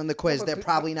 100% on the quiz, they're But-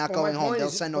 probably not but my going home. point They'll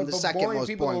is- send on the but second most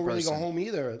people boring don't really person. go home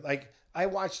either. Like I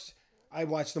watched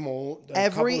the mole.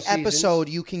 Every couple seasons. episode,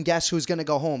 you can guess who's gonna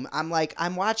go home.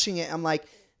 I'm watching it. I'm like,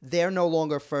 they're no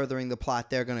longer furthering the plot.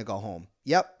 They're gonna go home.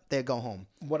 Yep, they go home.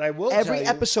 What I will Every tell you,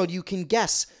 episode, you can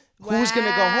guess who's gonna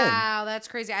go home. Wow, that's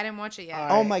crazy. I didn't watch it yet.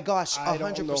 Oh my gosh, I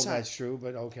don't know if 100%. that's true,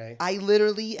 but okay. I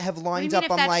literally have What do you lined mean up.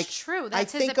 if I'm that's like, true? I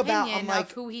That's his think about. opinion I'm like,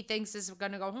 of who he thinks is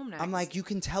going to go home next. I'm like, you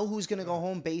can tell who's gonna go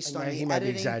home based on He the might be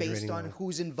editing, based exaggerating, on though.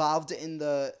 who's involved in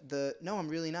the. No, I'm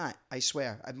really not. I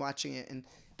swear, I'm watching it, and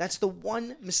that's the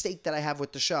one mistake that I have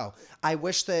with the show. I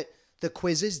wish that the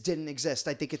quizzes didn't exist.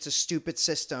 I think it's a stupid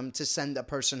system to send a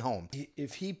person home.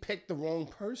 If he picked the wrong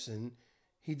person,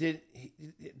 he did.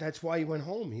 That's why he went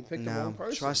home. He picked the wrong No,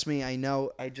 person. trust me, I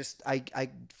know. I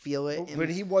feel it. But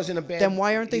he wasn't a bad. Then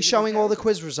why aren't they he was a showing all the character.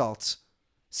 quiz results?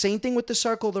 Same thing with the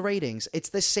circle, the ratings. It's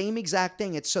the same exact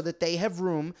thing. It's so that they have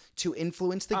room to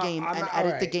influence the game I'm and not- edit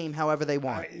the alright. game however they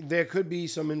want. There could be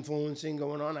some influencing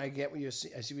going on. I get what you're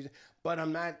saying. I see what you're, but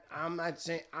I'm not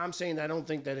saying. I'm saying I don't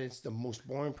think that it's the most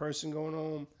boring person going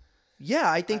home. Yeah,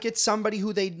 I think it's somebody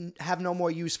who they have no more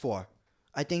use for.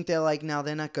 I think they're like, no,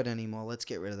 they're not good anymore. Let's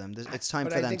get rid of them. It's time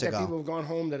But for I them think to that go. people have gone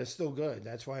home that are still good.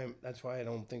 That's why I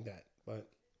don't think that. But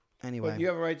Anyway, you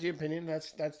have a right to your opinion.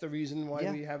 That's the reason why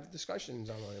Yeah. we have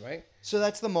discussions online, right? so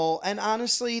that's the mole. And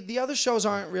honestly, the other shows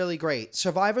aren't really great.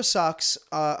 Survivor sucks.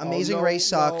 Amazing Race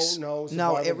sucks. No,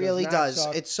 no, Survivor it really not does.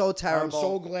 suck. It's so terrible. I'm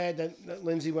so glad that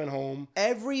Lindsay went home.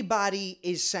 Everybody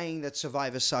is saying that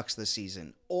Survivor sucks this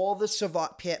season. All the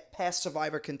past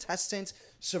Survivor contestants,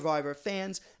 Survivor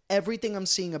fans, everything I'm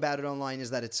seeing about it online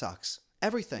is that it sucks.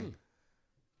 Everything.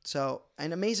 So,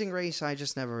 an Amazing Race, I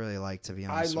just never really liked, to be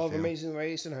I honest love with you. Amazing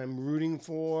Race, and I'm rooting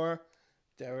for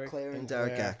Derek Claire and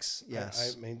Derek Claire. X,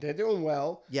 yes. I mean, they're doing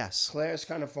well. Yes. Claire's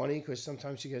kind of funny because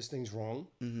sometimes she gets things wrong,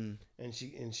 and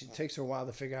she takes her a while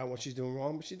to figure out what she's doing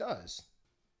wrong, but she does.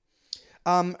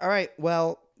 All right.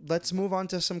 Well, let's move on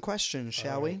to some questions,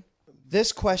 shall we?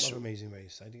 This question. Love Amazing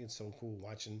Race. I think it's so cool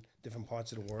watching different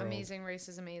parts of the world. Amazing Race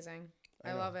is amazing.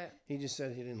 I love it. He just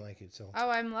said he didn't like it, so Oh,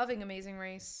 I'm loving Amazing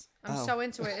Race. I'm Oh. so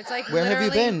into it. It's like Where have you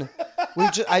literally-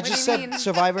 been? I do just you said mean?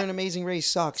 Survivor and Amazing Race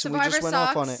sucks, and we Survivor just went sucks.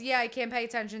 off on it. Yeah, I can't pay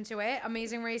attention to it.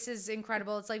 Amazing Race is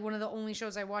incredible. It's like one of the only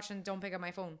shows I watch and don't pick up my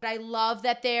phone. But I love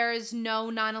that there's no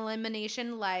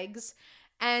non-elimination legs.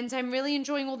 And I'm really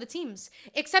enjoying all the teams.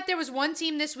 Except there was one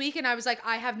team this week, and I was like,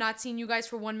 I have not seen you guys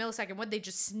for 1 millisecond. What, they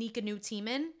just sneak a new team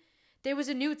in? There was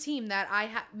a new team that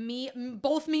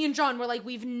both me and John were like,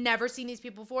 we've never seen these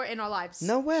people before in our lives.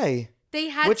 No way. They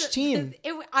had Which team?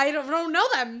 I don't know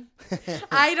them.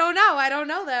 I don't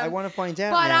know them. I want to find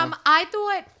out But now. I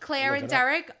thought Claire Look and it up.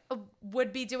 Derek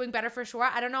would be doing better for sure.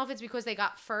 I don't know if it's because they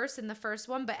got first in the first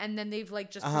one, and then they've like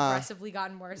just progressively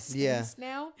gotten worse since Yeah.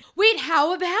 now. Wait,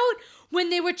 how about when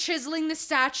they were chiseling the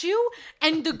statue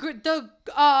and the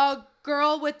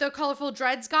girl with the colorful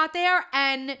dreads got there,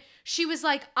 and she was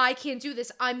like, I can't do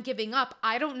this. I'm giving up.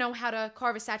 I don't know how to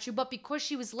carve a statue. But because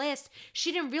she was last,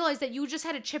 she didn't realize that you just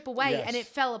had to chip away Yes. and it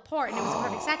fell apart and it was a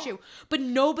perfect statue. But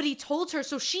nobody told her.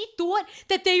 So she thought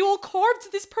that they all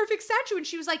carved this perfect statue. And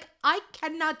she was like, I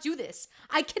cannot do this.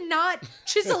 I cannot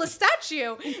chisel a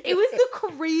statue. It was the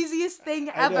craziest thing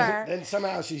And ever. then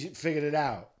somehow she figured it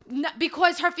out. No,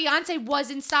 because her fiance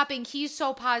wasn't stopping. He's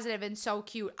so positive and so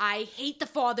cute. I hate the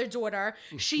father-daughter.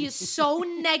 She is so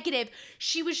negative.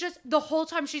 She was just the whole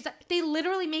time. She's like, they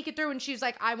literally make it through, and she's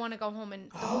like, "I want to go home."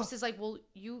 And the host is like, "Well,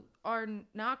 you are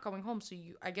not going home, so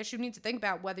I guess you need to think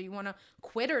about whether you want to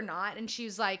quit or not." And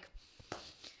she's like,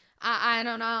 "I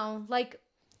don't know." Like,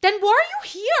 then why are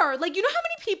you here? Like, you know how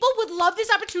many people would love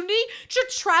this opportunity to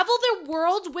travel the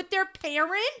world with their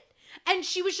parent? And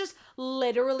she was just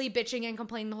literally bitching and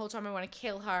complaining the whole time. I want to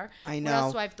kill her. I know. What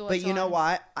else do I have thoughts but you know on?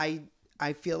 what?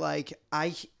 I feel like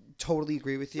I totally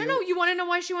agree with you. No, you want to know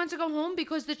why she wants to go home?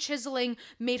 Because the chiseling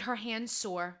made her hands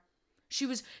sore.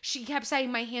 She kept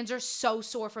saying, my hands are so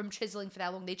sore from chiseling for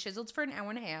that long. They chiseled for an hour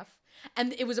and a half.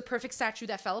 And it was a perfect statue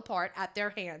that fell apart at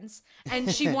their hands.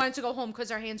 And she wanted to go home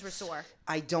because her hands were sore.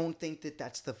 I don't think that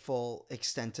that's the full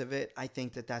extent of it. I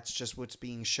think that that's just what's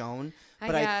being shown. I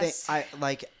But guess. I think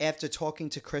like after talking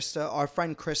to Krista, our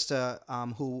friend Krista,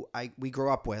 who we grew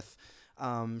up with,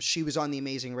 she was on The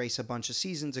Amazing Race a bunch of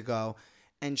seasons ago,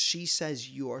 and she says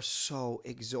you are so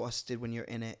exhausted when you're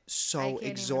in it. I So can't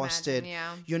even exhausted. imagine,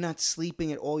 yeah. You're not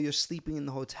sleeping at all. You're sleeping in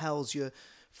the hotels. You're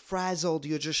frazzled.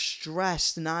 You're just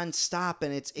stressed nonstop,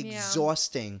 and it's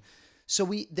exhausting.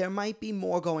 So there might be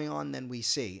more going on than we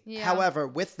see. Yeah. However,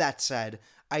 with that said,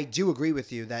 I do agree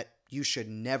with you that you should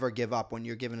never give up when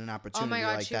you're given an Oh opportunity my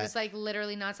God, like she that. was like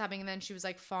literally not stopping. And then she was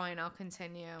like, fine, I'll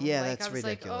continue. Yeah, like, that's I was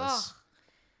ridiculous. Like, oh.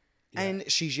 And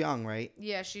she's young, right?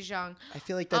 Yeah, she's young. I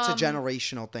feel like that's a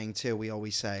generational thing too. We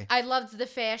always say. I loved the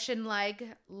fashion leg.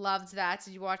 Loved that.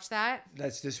 Did you watch that?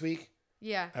 That's this week?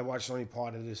 Yeah. I watched only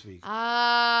part of this week.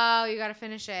 Oh, you got to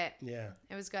finish it. Yeah.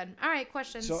 It was good. All right,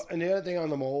 questions. So, and the other thing on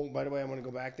the mole, by the way, I want to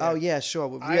go back there. Oh yeah, sure.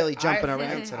 We're really jumping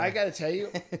around today. I got to tell you,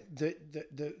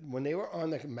 the when they were on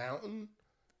the mountain,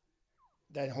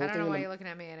 that whole I don't thing. know why you're looking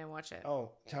at me. I didn't watch it.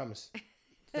 Oh, Thomas.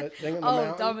 The thing on the Oh,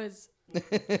 mountain. Thomas.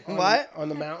 What? On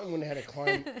the mountain when they had to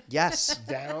climb Yes.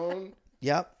 down,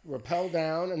 Yep. rappel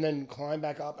down, and then climb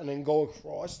back up, and then go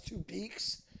across two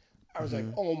peaks. I was like,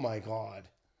 Mm-hmm. oh my God.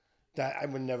 That I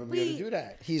would never be able to do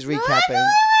that. He's recapping.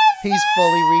 He's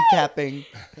fully recapping.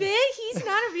 He's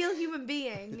not a real human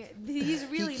being. He's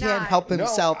really He can't not. help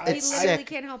himself. I- He It's literally sick.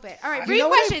 can't help it. All right, You read know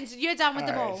what? questions. You're done with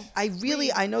the All right.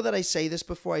 mole. I know that I say this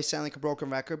before I sound like a broken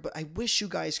record, but I wish you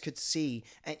guys could see,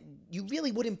 and you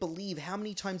really wouldn't believe how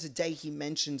many times a day he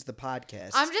mentions the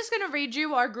podcast. I'm just gonna read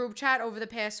you our group chat over the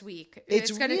past week. It's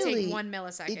It's gonna really- take 1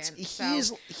 millisecond. he so.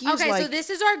 is okay, so like- this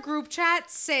is our group chat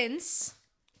since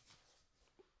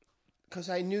Because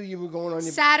I knew you were going on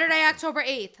your. Saturday, October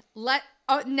 8th.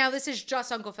 Now this is just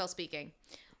Uncle Phil speaking.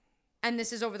 And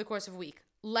this is over the course of a week.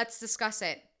 Let's discuss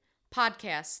it.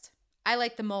 Podcast. I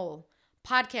like the mole.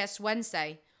 Podcast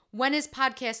Wednesday. When is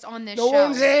podcast on this No show?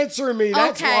 one's answering me.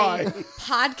 That's why.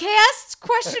 Podcast?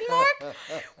 Question mark.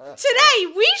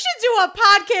 Today we should do a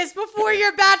podcast before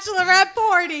your bachelorette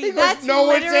party. That's no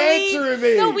one's literally answering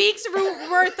me. the week's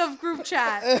worth of group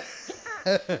chat.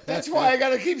 That's why I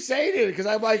gotta keep saying it because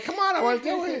I'm like, come on, I want to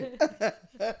do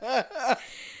it.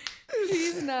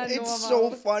 He's not normal. It's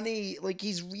so funny. Like,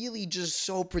 he's really just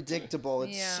so predictable.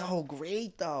 It's Yeah. so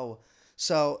great, though.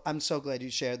 So I'm so glad you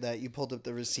shared that. You pulled up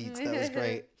the receipts. That was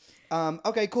great.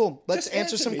 Okay, cool. Let's Just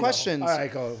answer some me, though. questions. All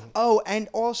right, go. Oh, and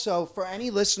also for any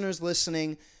listeners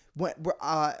listening, we're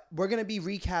going to be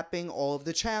recapping all of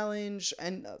the challenge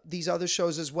and these other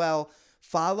shows as well.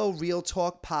 Follow Real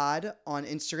Talk Pod on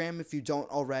Instagram if you don't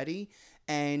already,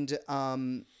 and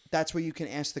that's where you can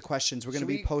ask the questions. We're going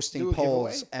to Should be we posting do a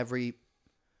polls giveaway? every.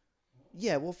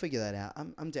 Yeah, we'll figure that out.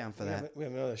 I'm down for that. We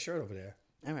have another shirt over there.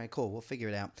 All right, cool. We'll figure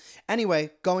it out.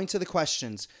 Anyway, going to the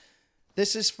questions.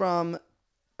 This is from.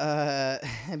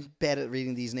 I'm bad at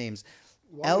reading these names.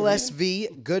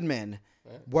 LSV Goodman.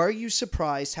 Were you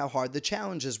surprised how hard the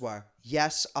challenges were?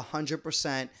 Yes,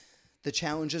 100%. The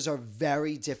challenges are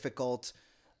very difficult.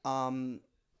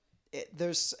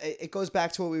 It goes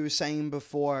back to what we were saying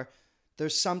before.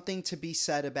 There's something to be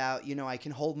said about, I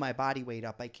can hold my body weight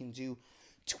up. I can do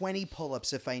 20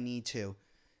 pull-ups if I need to.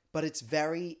 But it's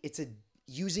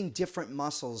using different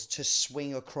muscles to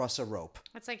swing across a rope.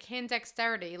 It's like hand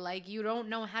dexterity. Like, you don't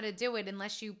know how to do it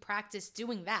unless you practice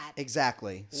doing that.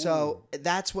 Exactly. So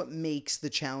that's what makes the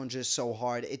challenges so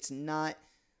hard. It's not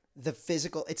the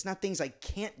physical. It's not things I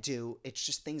can't do. It's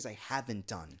just things I haven't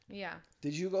done. Yeah.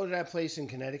 Did you go to that place in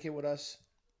Connecticut with us?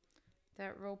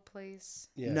 That rope place.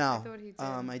 Yeah. No, thought he did.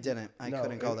 I didn't. I No,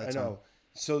 couldn't go that I time. know.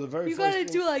 So the very You first gotta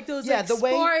do like those Yeah, like the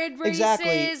way- Spartan races,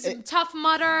 exactly. and Tough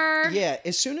Mudder. Yeah,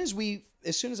 as soon as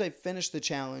I finished the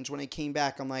challenge, when I came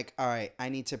back, I'm like, all right, I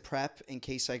need to prep in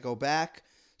case I go back.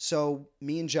 So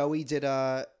me and Joey did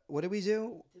what did we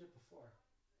do? Did it before.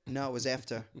 No, it was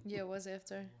after. Yeah, it was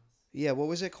after. Yeah, what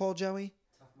was it called, Joey?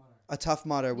 A Tough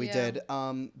Mudder we Yeah. did.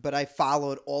 But I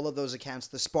followed all of those accounts,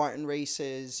 the Spartan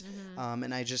races, Mm-hmm.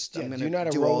 and I just Yeah, I'm do gonna you know how to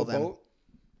do row all a of them. boat?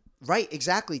 Right,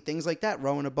 exactly. Things like that.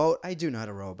 Rowing a boat. I do know how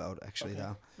to row a boat, actually,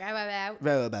 though.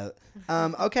 Row a boat.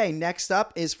 Okay, next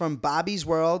up is from Bobby's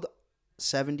World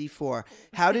 74.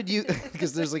 How did you,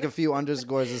 because there's like a few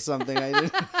underscores or something. I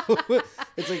didn't know.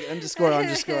 It's like underscore,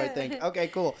 I think. Okay,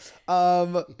 cool.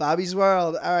 Bobby's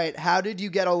World. All right. How did you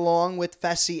get along with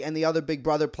Fessy and the other Big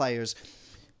Brother players?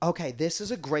 Okay, this is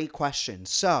a great question.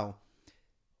 So,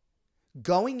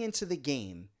 going into the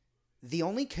game, the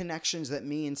only connections that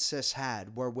me and Sis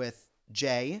had were with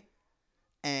Jay,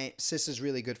 and Sis is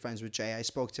really good friends with Jay. I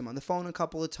spoke to him on the phone a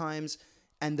couple of times,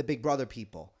 and the Big Brother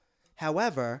people.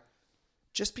 However,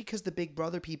 just because the Big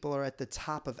Brother people are at the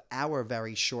top of our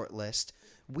very short list,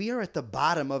 we are at the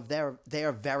bottom of their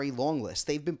very long list.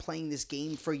 They've been playing this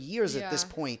game for years at this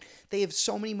Yeah. point. They have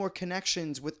so many more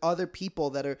connections with other people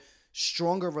that are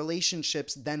stronger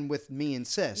relationships than with me and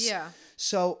Sis. Yeah.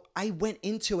 So I went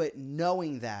into it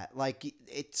knowing that, like,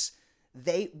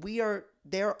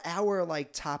 they're our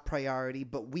like top priority,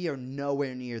 but we are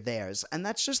nowhere near theirs, and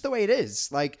that's just the way it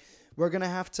is. Like, we're gonna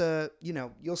have to,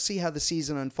 you'll see how the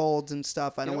season unfolds and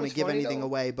stuff. I don't know want what's to give funny, anything though?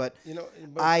 away, but But what's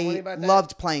funny I about that?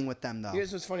 loved playing with them though.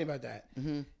 Here's what's funny about that.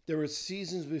 There were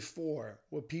seasons before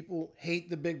where people hate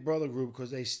the Big Brother group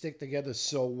because they stick together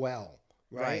so well,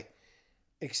 right? Right.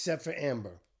 Except for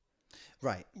Amber,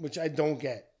 Right. which I don't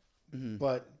get.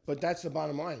 But that's the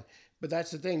bottom line. But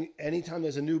that's the thing. Anytime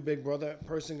there's a new Big Brother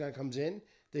person that comes in,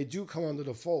 they do come under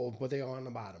the fold, but they are on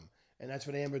the bottom, and that's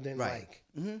what Amber didn't Right.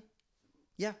 like.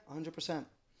 Yeah, 100%.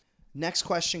 Next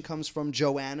question comes from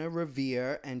Joanna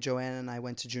Revere, and Joanna and I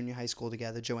went to junior high school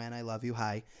together. Joanna, I love you.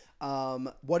 Hi.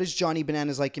 What is Johnny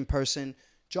Bananas like in person?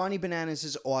 Johnny Bananas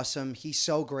is awesome. He's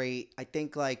so great. I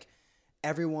think like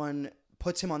everyone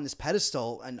puts him on this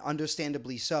pedestal, and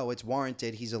understandably so. It's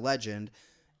warranted. He's a legend.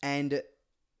 And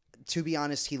to be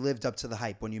honest, he lived up to the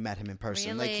hype when you met him in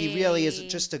person. Like, he really is Really?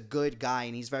 just a good guy,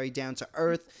 and he's very down to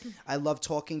earth. I love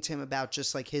talking to him about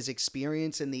just like his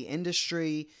experience in the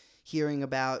industry, hearing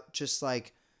about just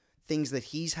like things that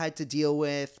he's had to deal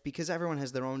with, because everyone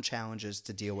has their own challenges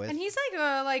to deal with. And he's like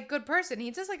a good person.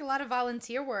 He does like a lot of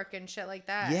volunteer work and shit like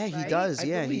that. Yeah, he right? does. I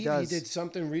Yeah, believe he does. He did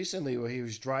something recently where he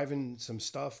was driving some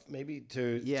stuff, maybe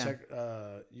to Yeah. check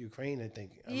Ukraine. I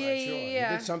think. I'm Yeah, not sure.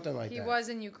 yeah. He did something like He that. was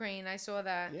in Ukraine. I saw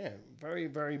that. Yeah, very,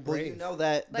 very Well, brave. you know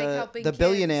that Like helping the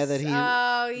billionaire kids. that he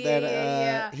Oh, yeah, that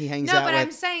yeah. he hangs no, out but with.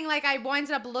 I'm saying like I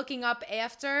winded up looking up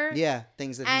after. Yeah,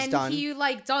 things that he's And done. he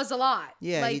like does a lot.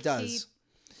 Yeah, like, he does.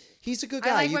 He's a good I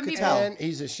guy. like You when could people- tell. And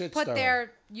he's a shit Put stirrer,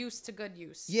 their use to good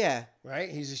use. Yeah, right?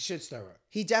 He's a shit stirrer.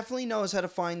 he definitely knows how to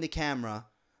find the camera.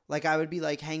 Like, I would be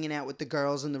like hanging out with the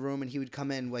girls in the room, and he would come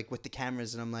in like with the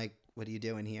cameras, and I'm like, "What are you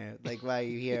doing here? Like, why are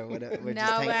you here? We're No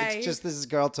just hanging. way. It's just this is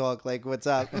girl talk. Like, what's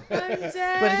up?" I'm But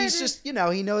dead. he's just, he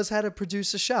knows how to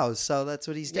produce a show, so that's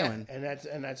what he's Yeah, doing. and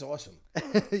that's awesome.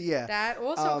 Yeah, That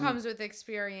also comes with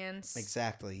experience.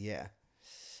 exactly. Yeah.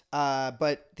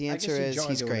 But the I can answer see is John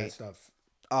he's doing great. that stuff.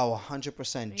 Oh,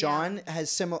 100%. John has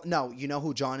similar. No, you know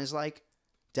who John is like?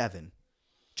 Devin.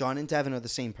 John and Devin are the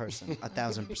same person,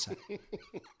 1,000%.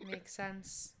 Makes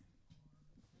sense.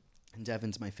 And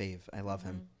Devin's my fave. I love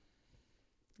him.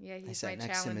 Yeah, he's sat my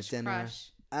next to him at challenge dinner. crush.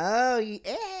 Oh, hey,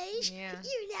 Yeah.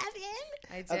 you love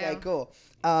him. I do. Okay, cool.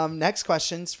 Next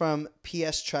question's from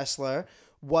P.S. Tressler.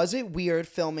 Was it weird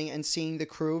filming and seeing the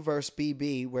crew versus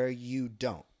BB where you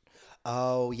don't?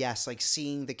 Oh, yes, like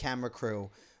seeing the camera crew.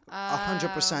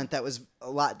 100%. That was a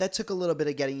lot. That took a little bit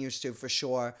of getting used to, for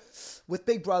sure. With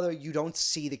Big Brother, you don't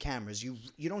see the cameras. You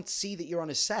don't see that you're on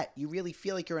a set. You really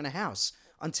feel like you're in a house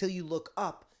until you look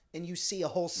up and you see a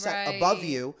whole set above Right.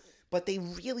 you. But they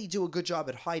really do a good job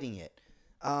at hiding it.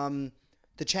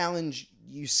 The challenge,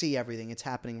 you see everything. It's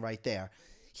happening right there.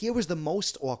 Here was the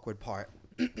most awkward part.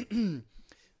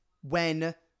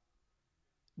 when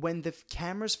the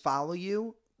cameras follow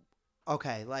you,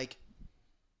 okay, like,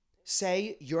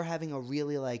 say you're having a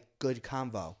really like good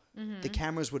convo, the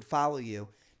cameras would follow you.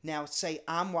 Now, say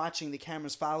I'm watching the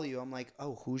cameras follow you. I'm like,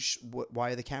 oh, why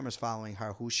are the cameras following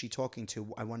her? Who's she talking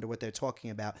to? I wonder what they're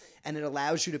talking about. And it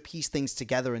allows you to piece things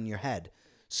together in your head.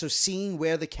 So seeing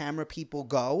where the camera people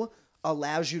go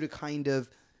allows you to kind of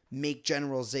make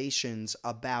generalizations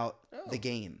about the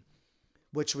game,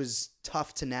 which was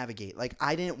tough to navigate. Like,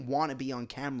 I didn't want to be on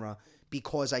camera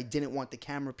because I didn't want the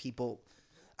camera people.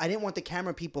 I didn't want the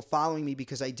camera people following me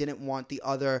because I didn't want the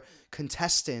other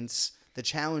contestants, the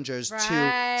challengers, to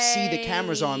see the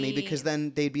cameras on me, because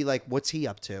then they'd be like, what's he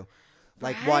up to?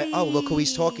 Like, why? Oh, look who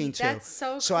he's talking to. That's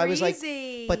so crazy. I was like,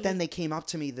 but then they came up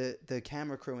to me, the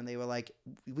camera crew, and they were like,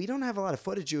 we don't have a lot of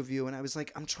footage of you. And I was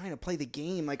like, I'm trying to play the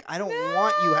game. Like, I don't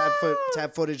want you to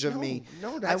have footage of me.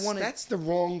 No, that's the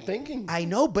wrong thinking. I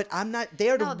know, but I'm not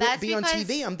there to be on because-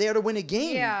 TV. I'm there to win a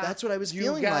game. Yeah. That's what I was You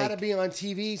feeling gotta like. be on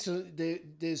TV, so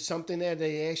there's something there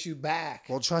they ask you back.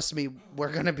 Well, trust me,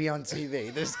 we're gonna be on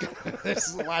TV.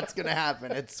 There's lots gonna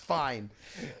happen. It's fine.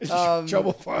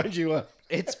 Trouble finds you.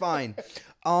 It's fine.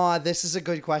 This is a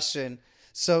good question.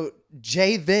 So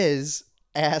Jay Viz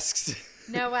asks,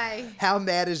 No way. how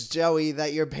mad is Joey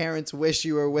that your parents wish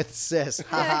you were with Sis?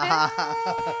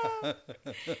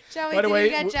 Joey, By the way,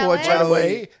 did you get poor jealous? By the Joey.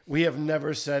 way, we have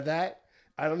never said that.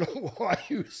 I don't know why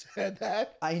you said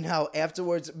that. I know.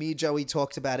 Afterwards, me and Joey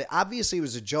talked about it. Obviously, it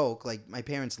was a joke. Like, my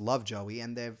parents love Joey,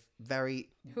 and they're very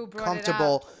Who brought it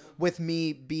comfortable with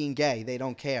me being gay. They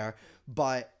don't care.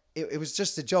 But it was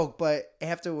just a joke. But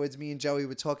afterwards, me and Joey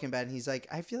were talking about it, and he's like,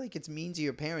 I feel like it's mean to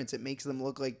your parents. It makes them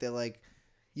look like they're like,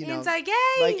 you know, Anti-gay.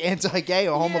 like anti-gay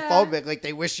or Yeah. homophobic. Like,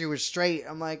 they wish you were straight.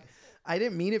 I'm like, I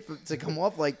didn't mean it to come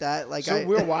off like that. Like, So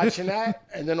we're watching that,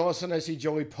 and then all of a sudden I see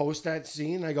Joey post that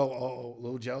scene. I go, oh, a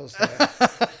little jealous there.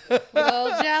 Little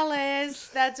jealous.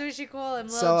 That's what you call him.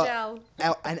 Little So,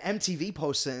 gel. an MTV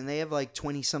posted, and they have like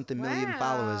 20-something million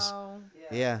followers. Wow.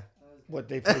 Yeah. What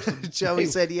they posted? Joey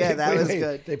said, yeah, that was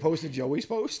good. They posted Joey's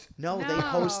post? No, they No.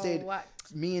 posted What?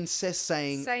 me and Sis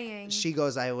saying, she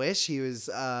goes, I wish he was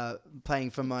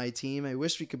playing for my team. I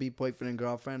wish we could be boyfriend and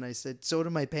girlfriend. I said, so do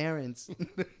my parents.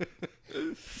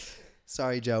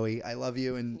 Sorry, Joey. I love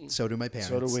you, and so do my parents.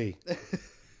 So do we.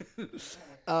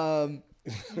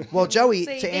 Well, Joey,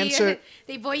 So to answer...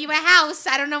 they bought you a house.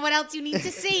 I don't know what else you need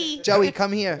to see. Joey,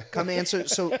 come here. Come answer.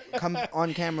 So come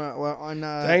on camera or on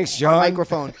Thanks, on John.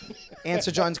 microphone. Answer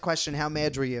John's question. How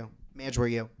mad were you?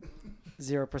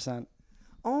 0%.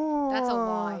 Oh, That's a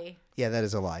lie. Yeah, that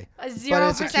is a lie. A But 0%.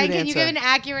 it's a cute Can you give answer. an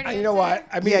accurate answer? You know what?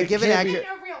 I mean, Yeah, it give an can't be-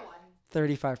 accurate- A real one.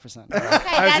 35%. Okay, I was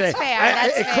that's saying, fair.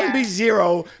 That's it fair. couldn't be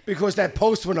 0 because that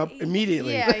post went up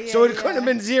immediately. Yeah, so it yeah, couldn't have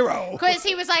been 0. Because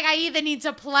he was like, I either need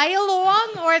to play along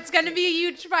or it's going to be a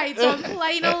huge fight. So I'm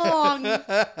playing along.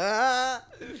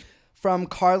 From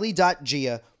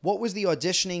Carly.Gia, what was the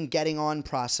auditioning getting on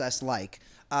process like?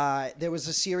 There was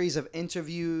a series of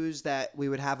interviews that we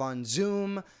would have on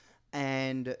Zoom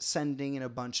and sending in a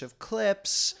bunch of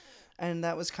clips, and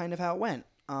that was kind of how it went.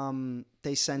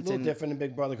 They A sent little in... different than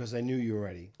Big Brother because they knew you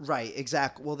already. Right,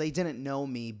 exactly. Well, they didn't know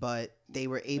me, but they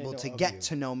were able know to of get you.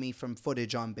 to know me from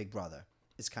footage on Big Brother,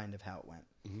 is kind of how it went.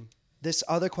 Mm-hmm. This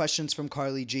other question's from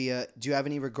Carly Gia. Do you have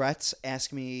any regrets?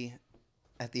 Ask me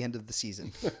at the end of the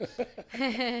season.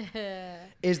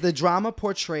 Is the drama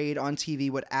portrayed on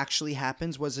TV what actually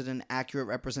happens? Was it an accurate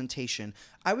representation?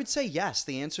 I would say yes.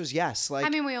 The answer is yes. Like, I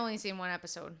mean, we only seen one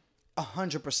episode.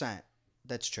 100%.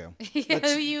 That's true.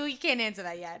 you can't answer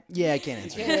that yet. Yeah, I can't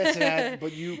answer. Can't answer that,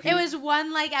 but you It can. was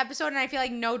one like episode, and I feel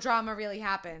like no drama really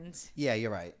happened. Yeah,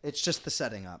 you're right. It's just the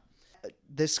setting up.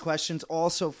 This question's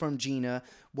also from Gina.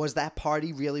 Was that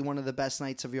party really one of the best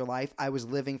nights of your life? I was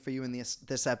living for you in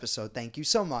this episode. Thank you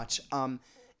so much.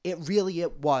 It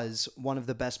was one of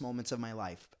the best moments of my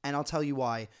life. And I'll tell you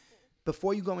why.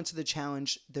 Before you go into the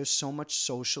challenge, there's so much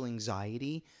social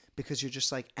anxiety because you're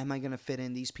just like, am I going to fit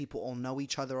in? These people all know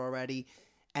each other already.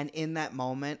 And in that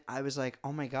moment, I was like,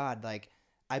 oh my God, like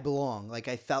I belong. Like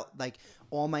I felt like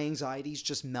all my anxieties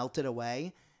just melted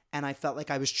away. And I felt like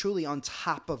I was truly on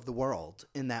top of the world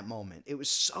in that moment. It was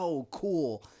so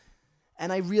cool.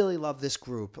 And I really love this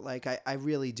group. Like, I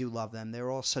really do love them. They're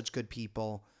all such good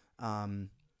people.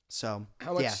 So,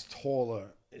 How much yeah.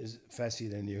 taller is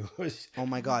Fessy than you? Oh,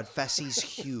 my God. Fessy's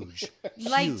huge.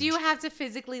 Like, Huge. do you have to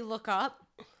physically look up?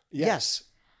 Yes.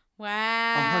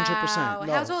 Wow. 100%.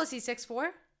 No. How tall is he?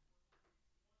 6'4"?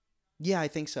 Yeah, I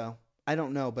think so. I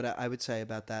don't know, but I would say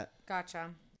about that. Gotcha.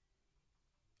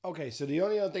 Okay, so the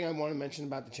only other thing I want to mention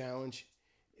about the challenge,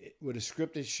 with a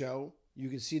scripted show, you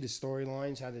can see the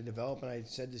storylines, how they develop, and I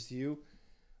said this to you.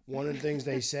 One of the things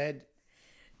they said,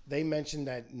 they mentioned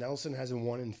that Nelson hasn't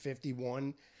won in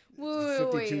 51,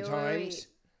 52 times.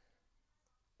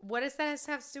 What does that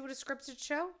have to do with a scripted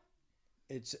show?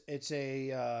 It's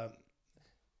a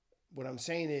what I'm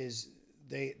saying is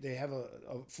they have a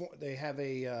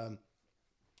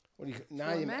what do you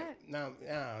now you Format? no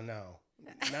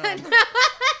Now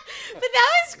But that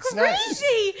was not-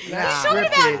 crazy. not You're talking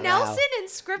scripted. about Nelson and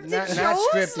scripted not shows.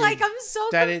 scripted. Like I'm so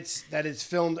that it's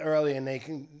filmed early and they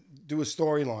can do a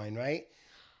storyline, right?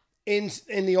 In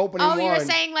the opening Oh, one. you're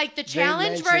saying like the challenge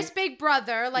mentioned- versus Big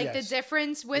Brother, like Yes. the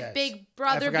difference with Yes. Big I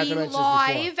Brother forgot to being mention this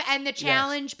live before. and the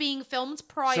challenge being filmed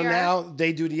prior. So now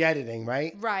they do the editing,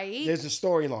 right? Right. There's a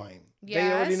storyline. They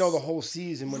already Yes. know the whole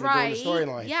season when right. they're doing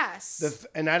the storyline. Yes.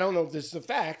 And I don't know if this is a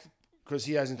fact because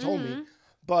he hasn't told Mm-hmm. me,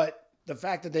 but the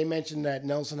fact that they mentioned that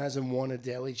Nelson hasn't won a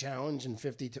daily challenge in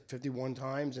 51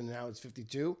 times and now it's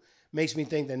 52 makes me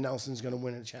think that Nelson's going to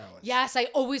win a challenge. Yes, I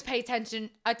always pay attention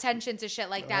to shit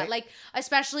like that. Right. Like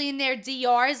especially in their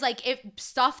DRs, like if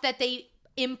stuff that they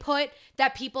input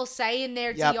that people say in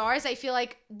their Yep. DRs, I feel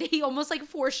like they almost like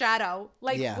foreshadow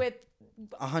like Yeah. with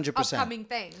 100%. upcoming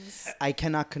things. I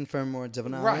cannot confirm or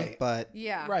deny, Right. but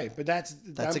Yeah. Right, but that's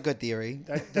that's a good theory.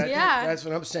 Yeah. That's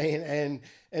what I'm saying,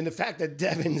 and the fact that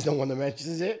Devin's the one that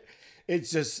mentions it,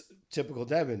 it's just typical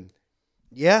Devin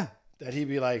Yeah. that he'd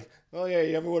be like, "Oh yeah,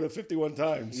 you ever won it 51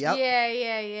 times." Yep. Yeah.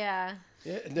 Yeah,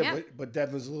 Yeah. But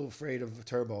Devin's a little afraid of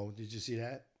Turbo. Did you see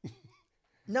that?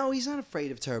 No, he's not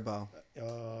afraid of Turbo.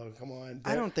 Come on.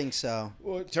 I don't think so.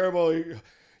 Well,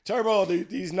 Turbo,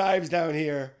 these knives down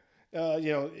here.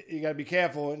 You gotta be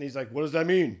careful. And he's like, "What does that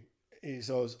mean?" He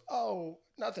goes, "Oh,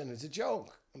 nothing. It's a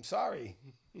joke. I'm sorry."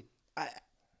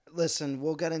 Listen,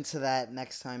 we'll get into that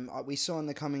next time. We saw in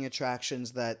the coming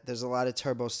attractions that there's a lot of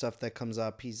Turbo stuff that comes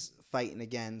up. He's fighting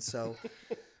again, so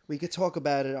we could talk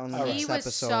about it on the He next was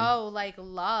episode. so like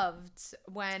loved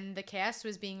when the cast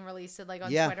was being released, like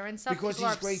on Yeah. Twitter and stuff. Because People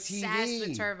he's are great obsessed TV.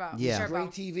 with Turbo. Yeah. Turbo.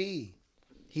 Great TV.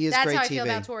 He is That's great how I TV. feel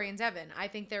about Tori and Devin. I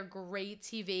think they're great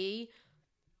TV,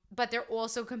 but they're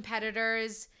also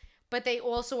competitors. But they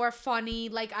also are funny.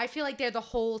 Like I feel like they're the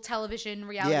whole television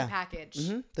reality Yeah.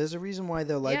 package. There's a reason why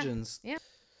they're legends. Yeah.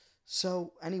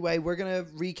 So anyway, we're gonna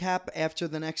recap after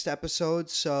the next episode.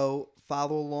 So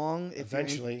follow along. If you're in-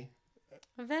 Eventually.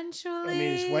 Eventually. I mean,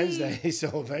 it's Wednesday,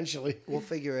 so eventually. we'll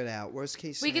figure it out. Worst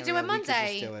case We scenario, could do it we could just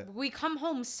Monday. do it. We come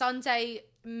home Sunday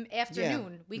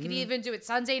afternoon. We could even do it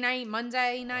Sunday night,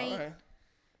 Monday night. All right.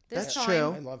 This That's time.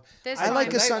 true. I love. This I time. like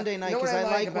a Like- Sunday night you know what because I I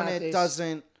like like when about it this?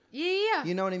 doesn't. Yeah.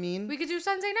 You know what I mean? We could do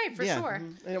Sunday night for Yeah. sure.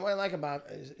 And what I like about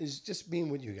is just being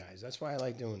with you guys. That's why I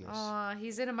like doing this.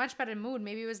 He's in a much better mood.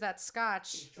 Maybe it was that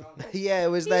scotch. Yeah, it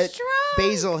was He's that drunk.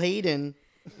 Basil Hayden.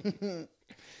 Nice.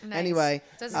 Anyway,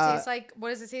 Does it taste like? What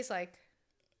does it taste like?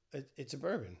 It's a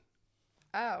bourbon.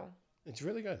 Oh. It's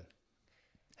really good.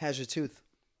 How's your tooth?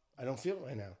 I don't feel it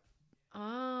right now.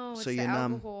 Oh, it's So the you're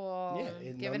numb. alcohol. Yeah,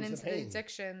 it Giving numbs into the the pain.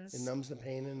 addictions. It numbs the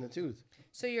pain in the tooth.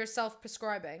 So you're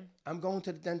self-prescribing. I'm going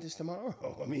to the dentist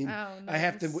tomorrow. I mean, Oh, I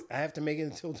have nice. to make it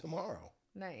until tomorrow.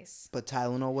 Nice. But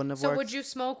Tylenol wouldn't have So worked. would you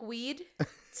smoke weed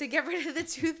to get rid of the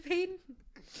tooth pain?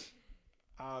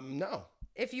 No.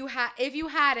 If you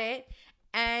had it,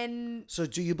 and So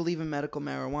do you believe in medical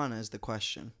marijuana? Is the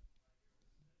question.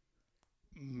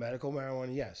 Medical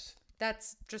marijuana, yes.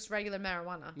 that's just regular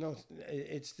marijuana. No,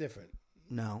 it's different.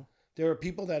 No. There are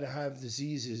people that have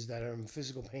diseases that are in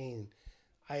physical pain.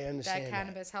 I understand That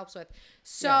cannabis helps with. I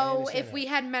So understand if we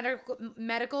had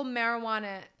medical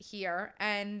marijuana here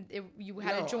and you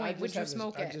had No, a I joint, would just you have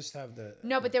smoke I it? just have the.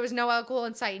 No, but there was no alcohol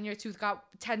in sight, and your tooth got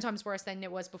 10 times worse than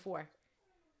it was before.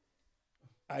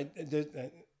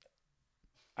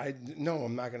 No,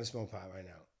 I'm not going to smoke pot right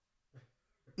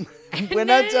now. We're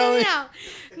not telling.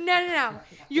 No.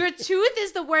 Your tooth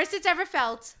is the worst it's ever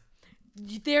felt.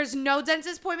 There's no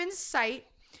dentist appointment in sight.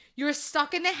 You're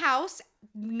stuck in the house,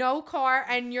 no car,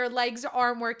 and your legs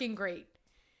aren't working great.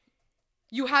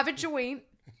 You have a joint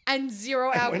and zero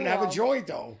I alcohol. wouldn't have a joint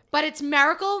though. But it's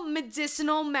miracle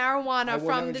medicinal I marijuana wouldn't have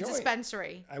from a the joint.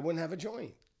 dispensary. I wouldn't have a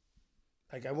joint.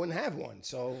 Like I wouldn't have one.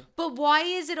 So But why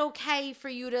is it okay for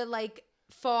you to like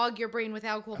fog your brain with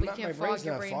alcohol, but you my can't brain's fog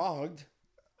your not brain? fogged.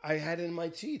 I had it in my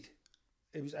teeth.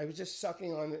 I was just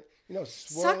sucking on it. Swirling.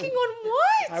 Sucking on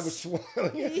what? I was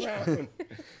swirling it around,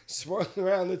 swirling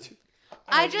around the.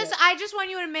 I just want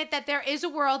you to admit that there is a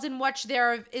world in which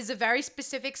there is a very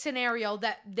specific scenario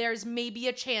that there's maybe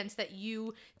a chance that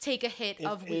you take a hit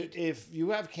of weed. If you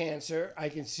have cancer, I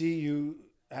can see you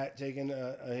taking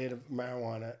a hit of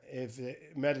marijuana if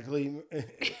it medically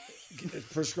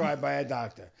prescribed by a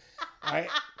doctor. All right.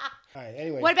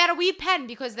 Anyway. What about a weed pen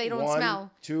because they don't 1,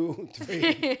 smell? 2, 3.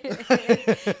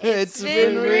 It's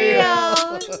Been real.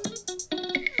 real.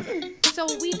 So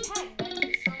a weed pen.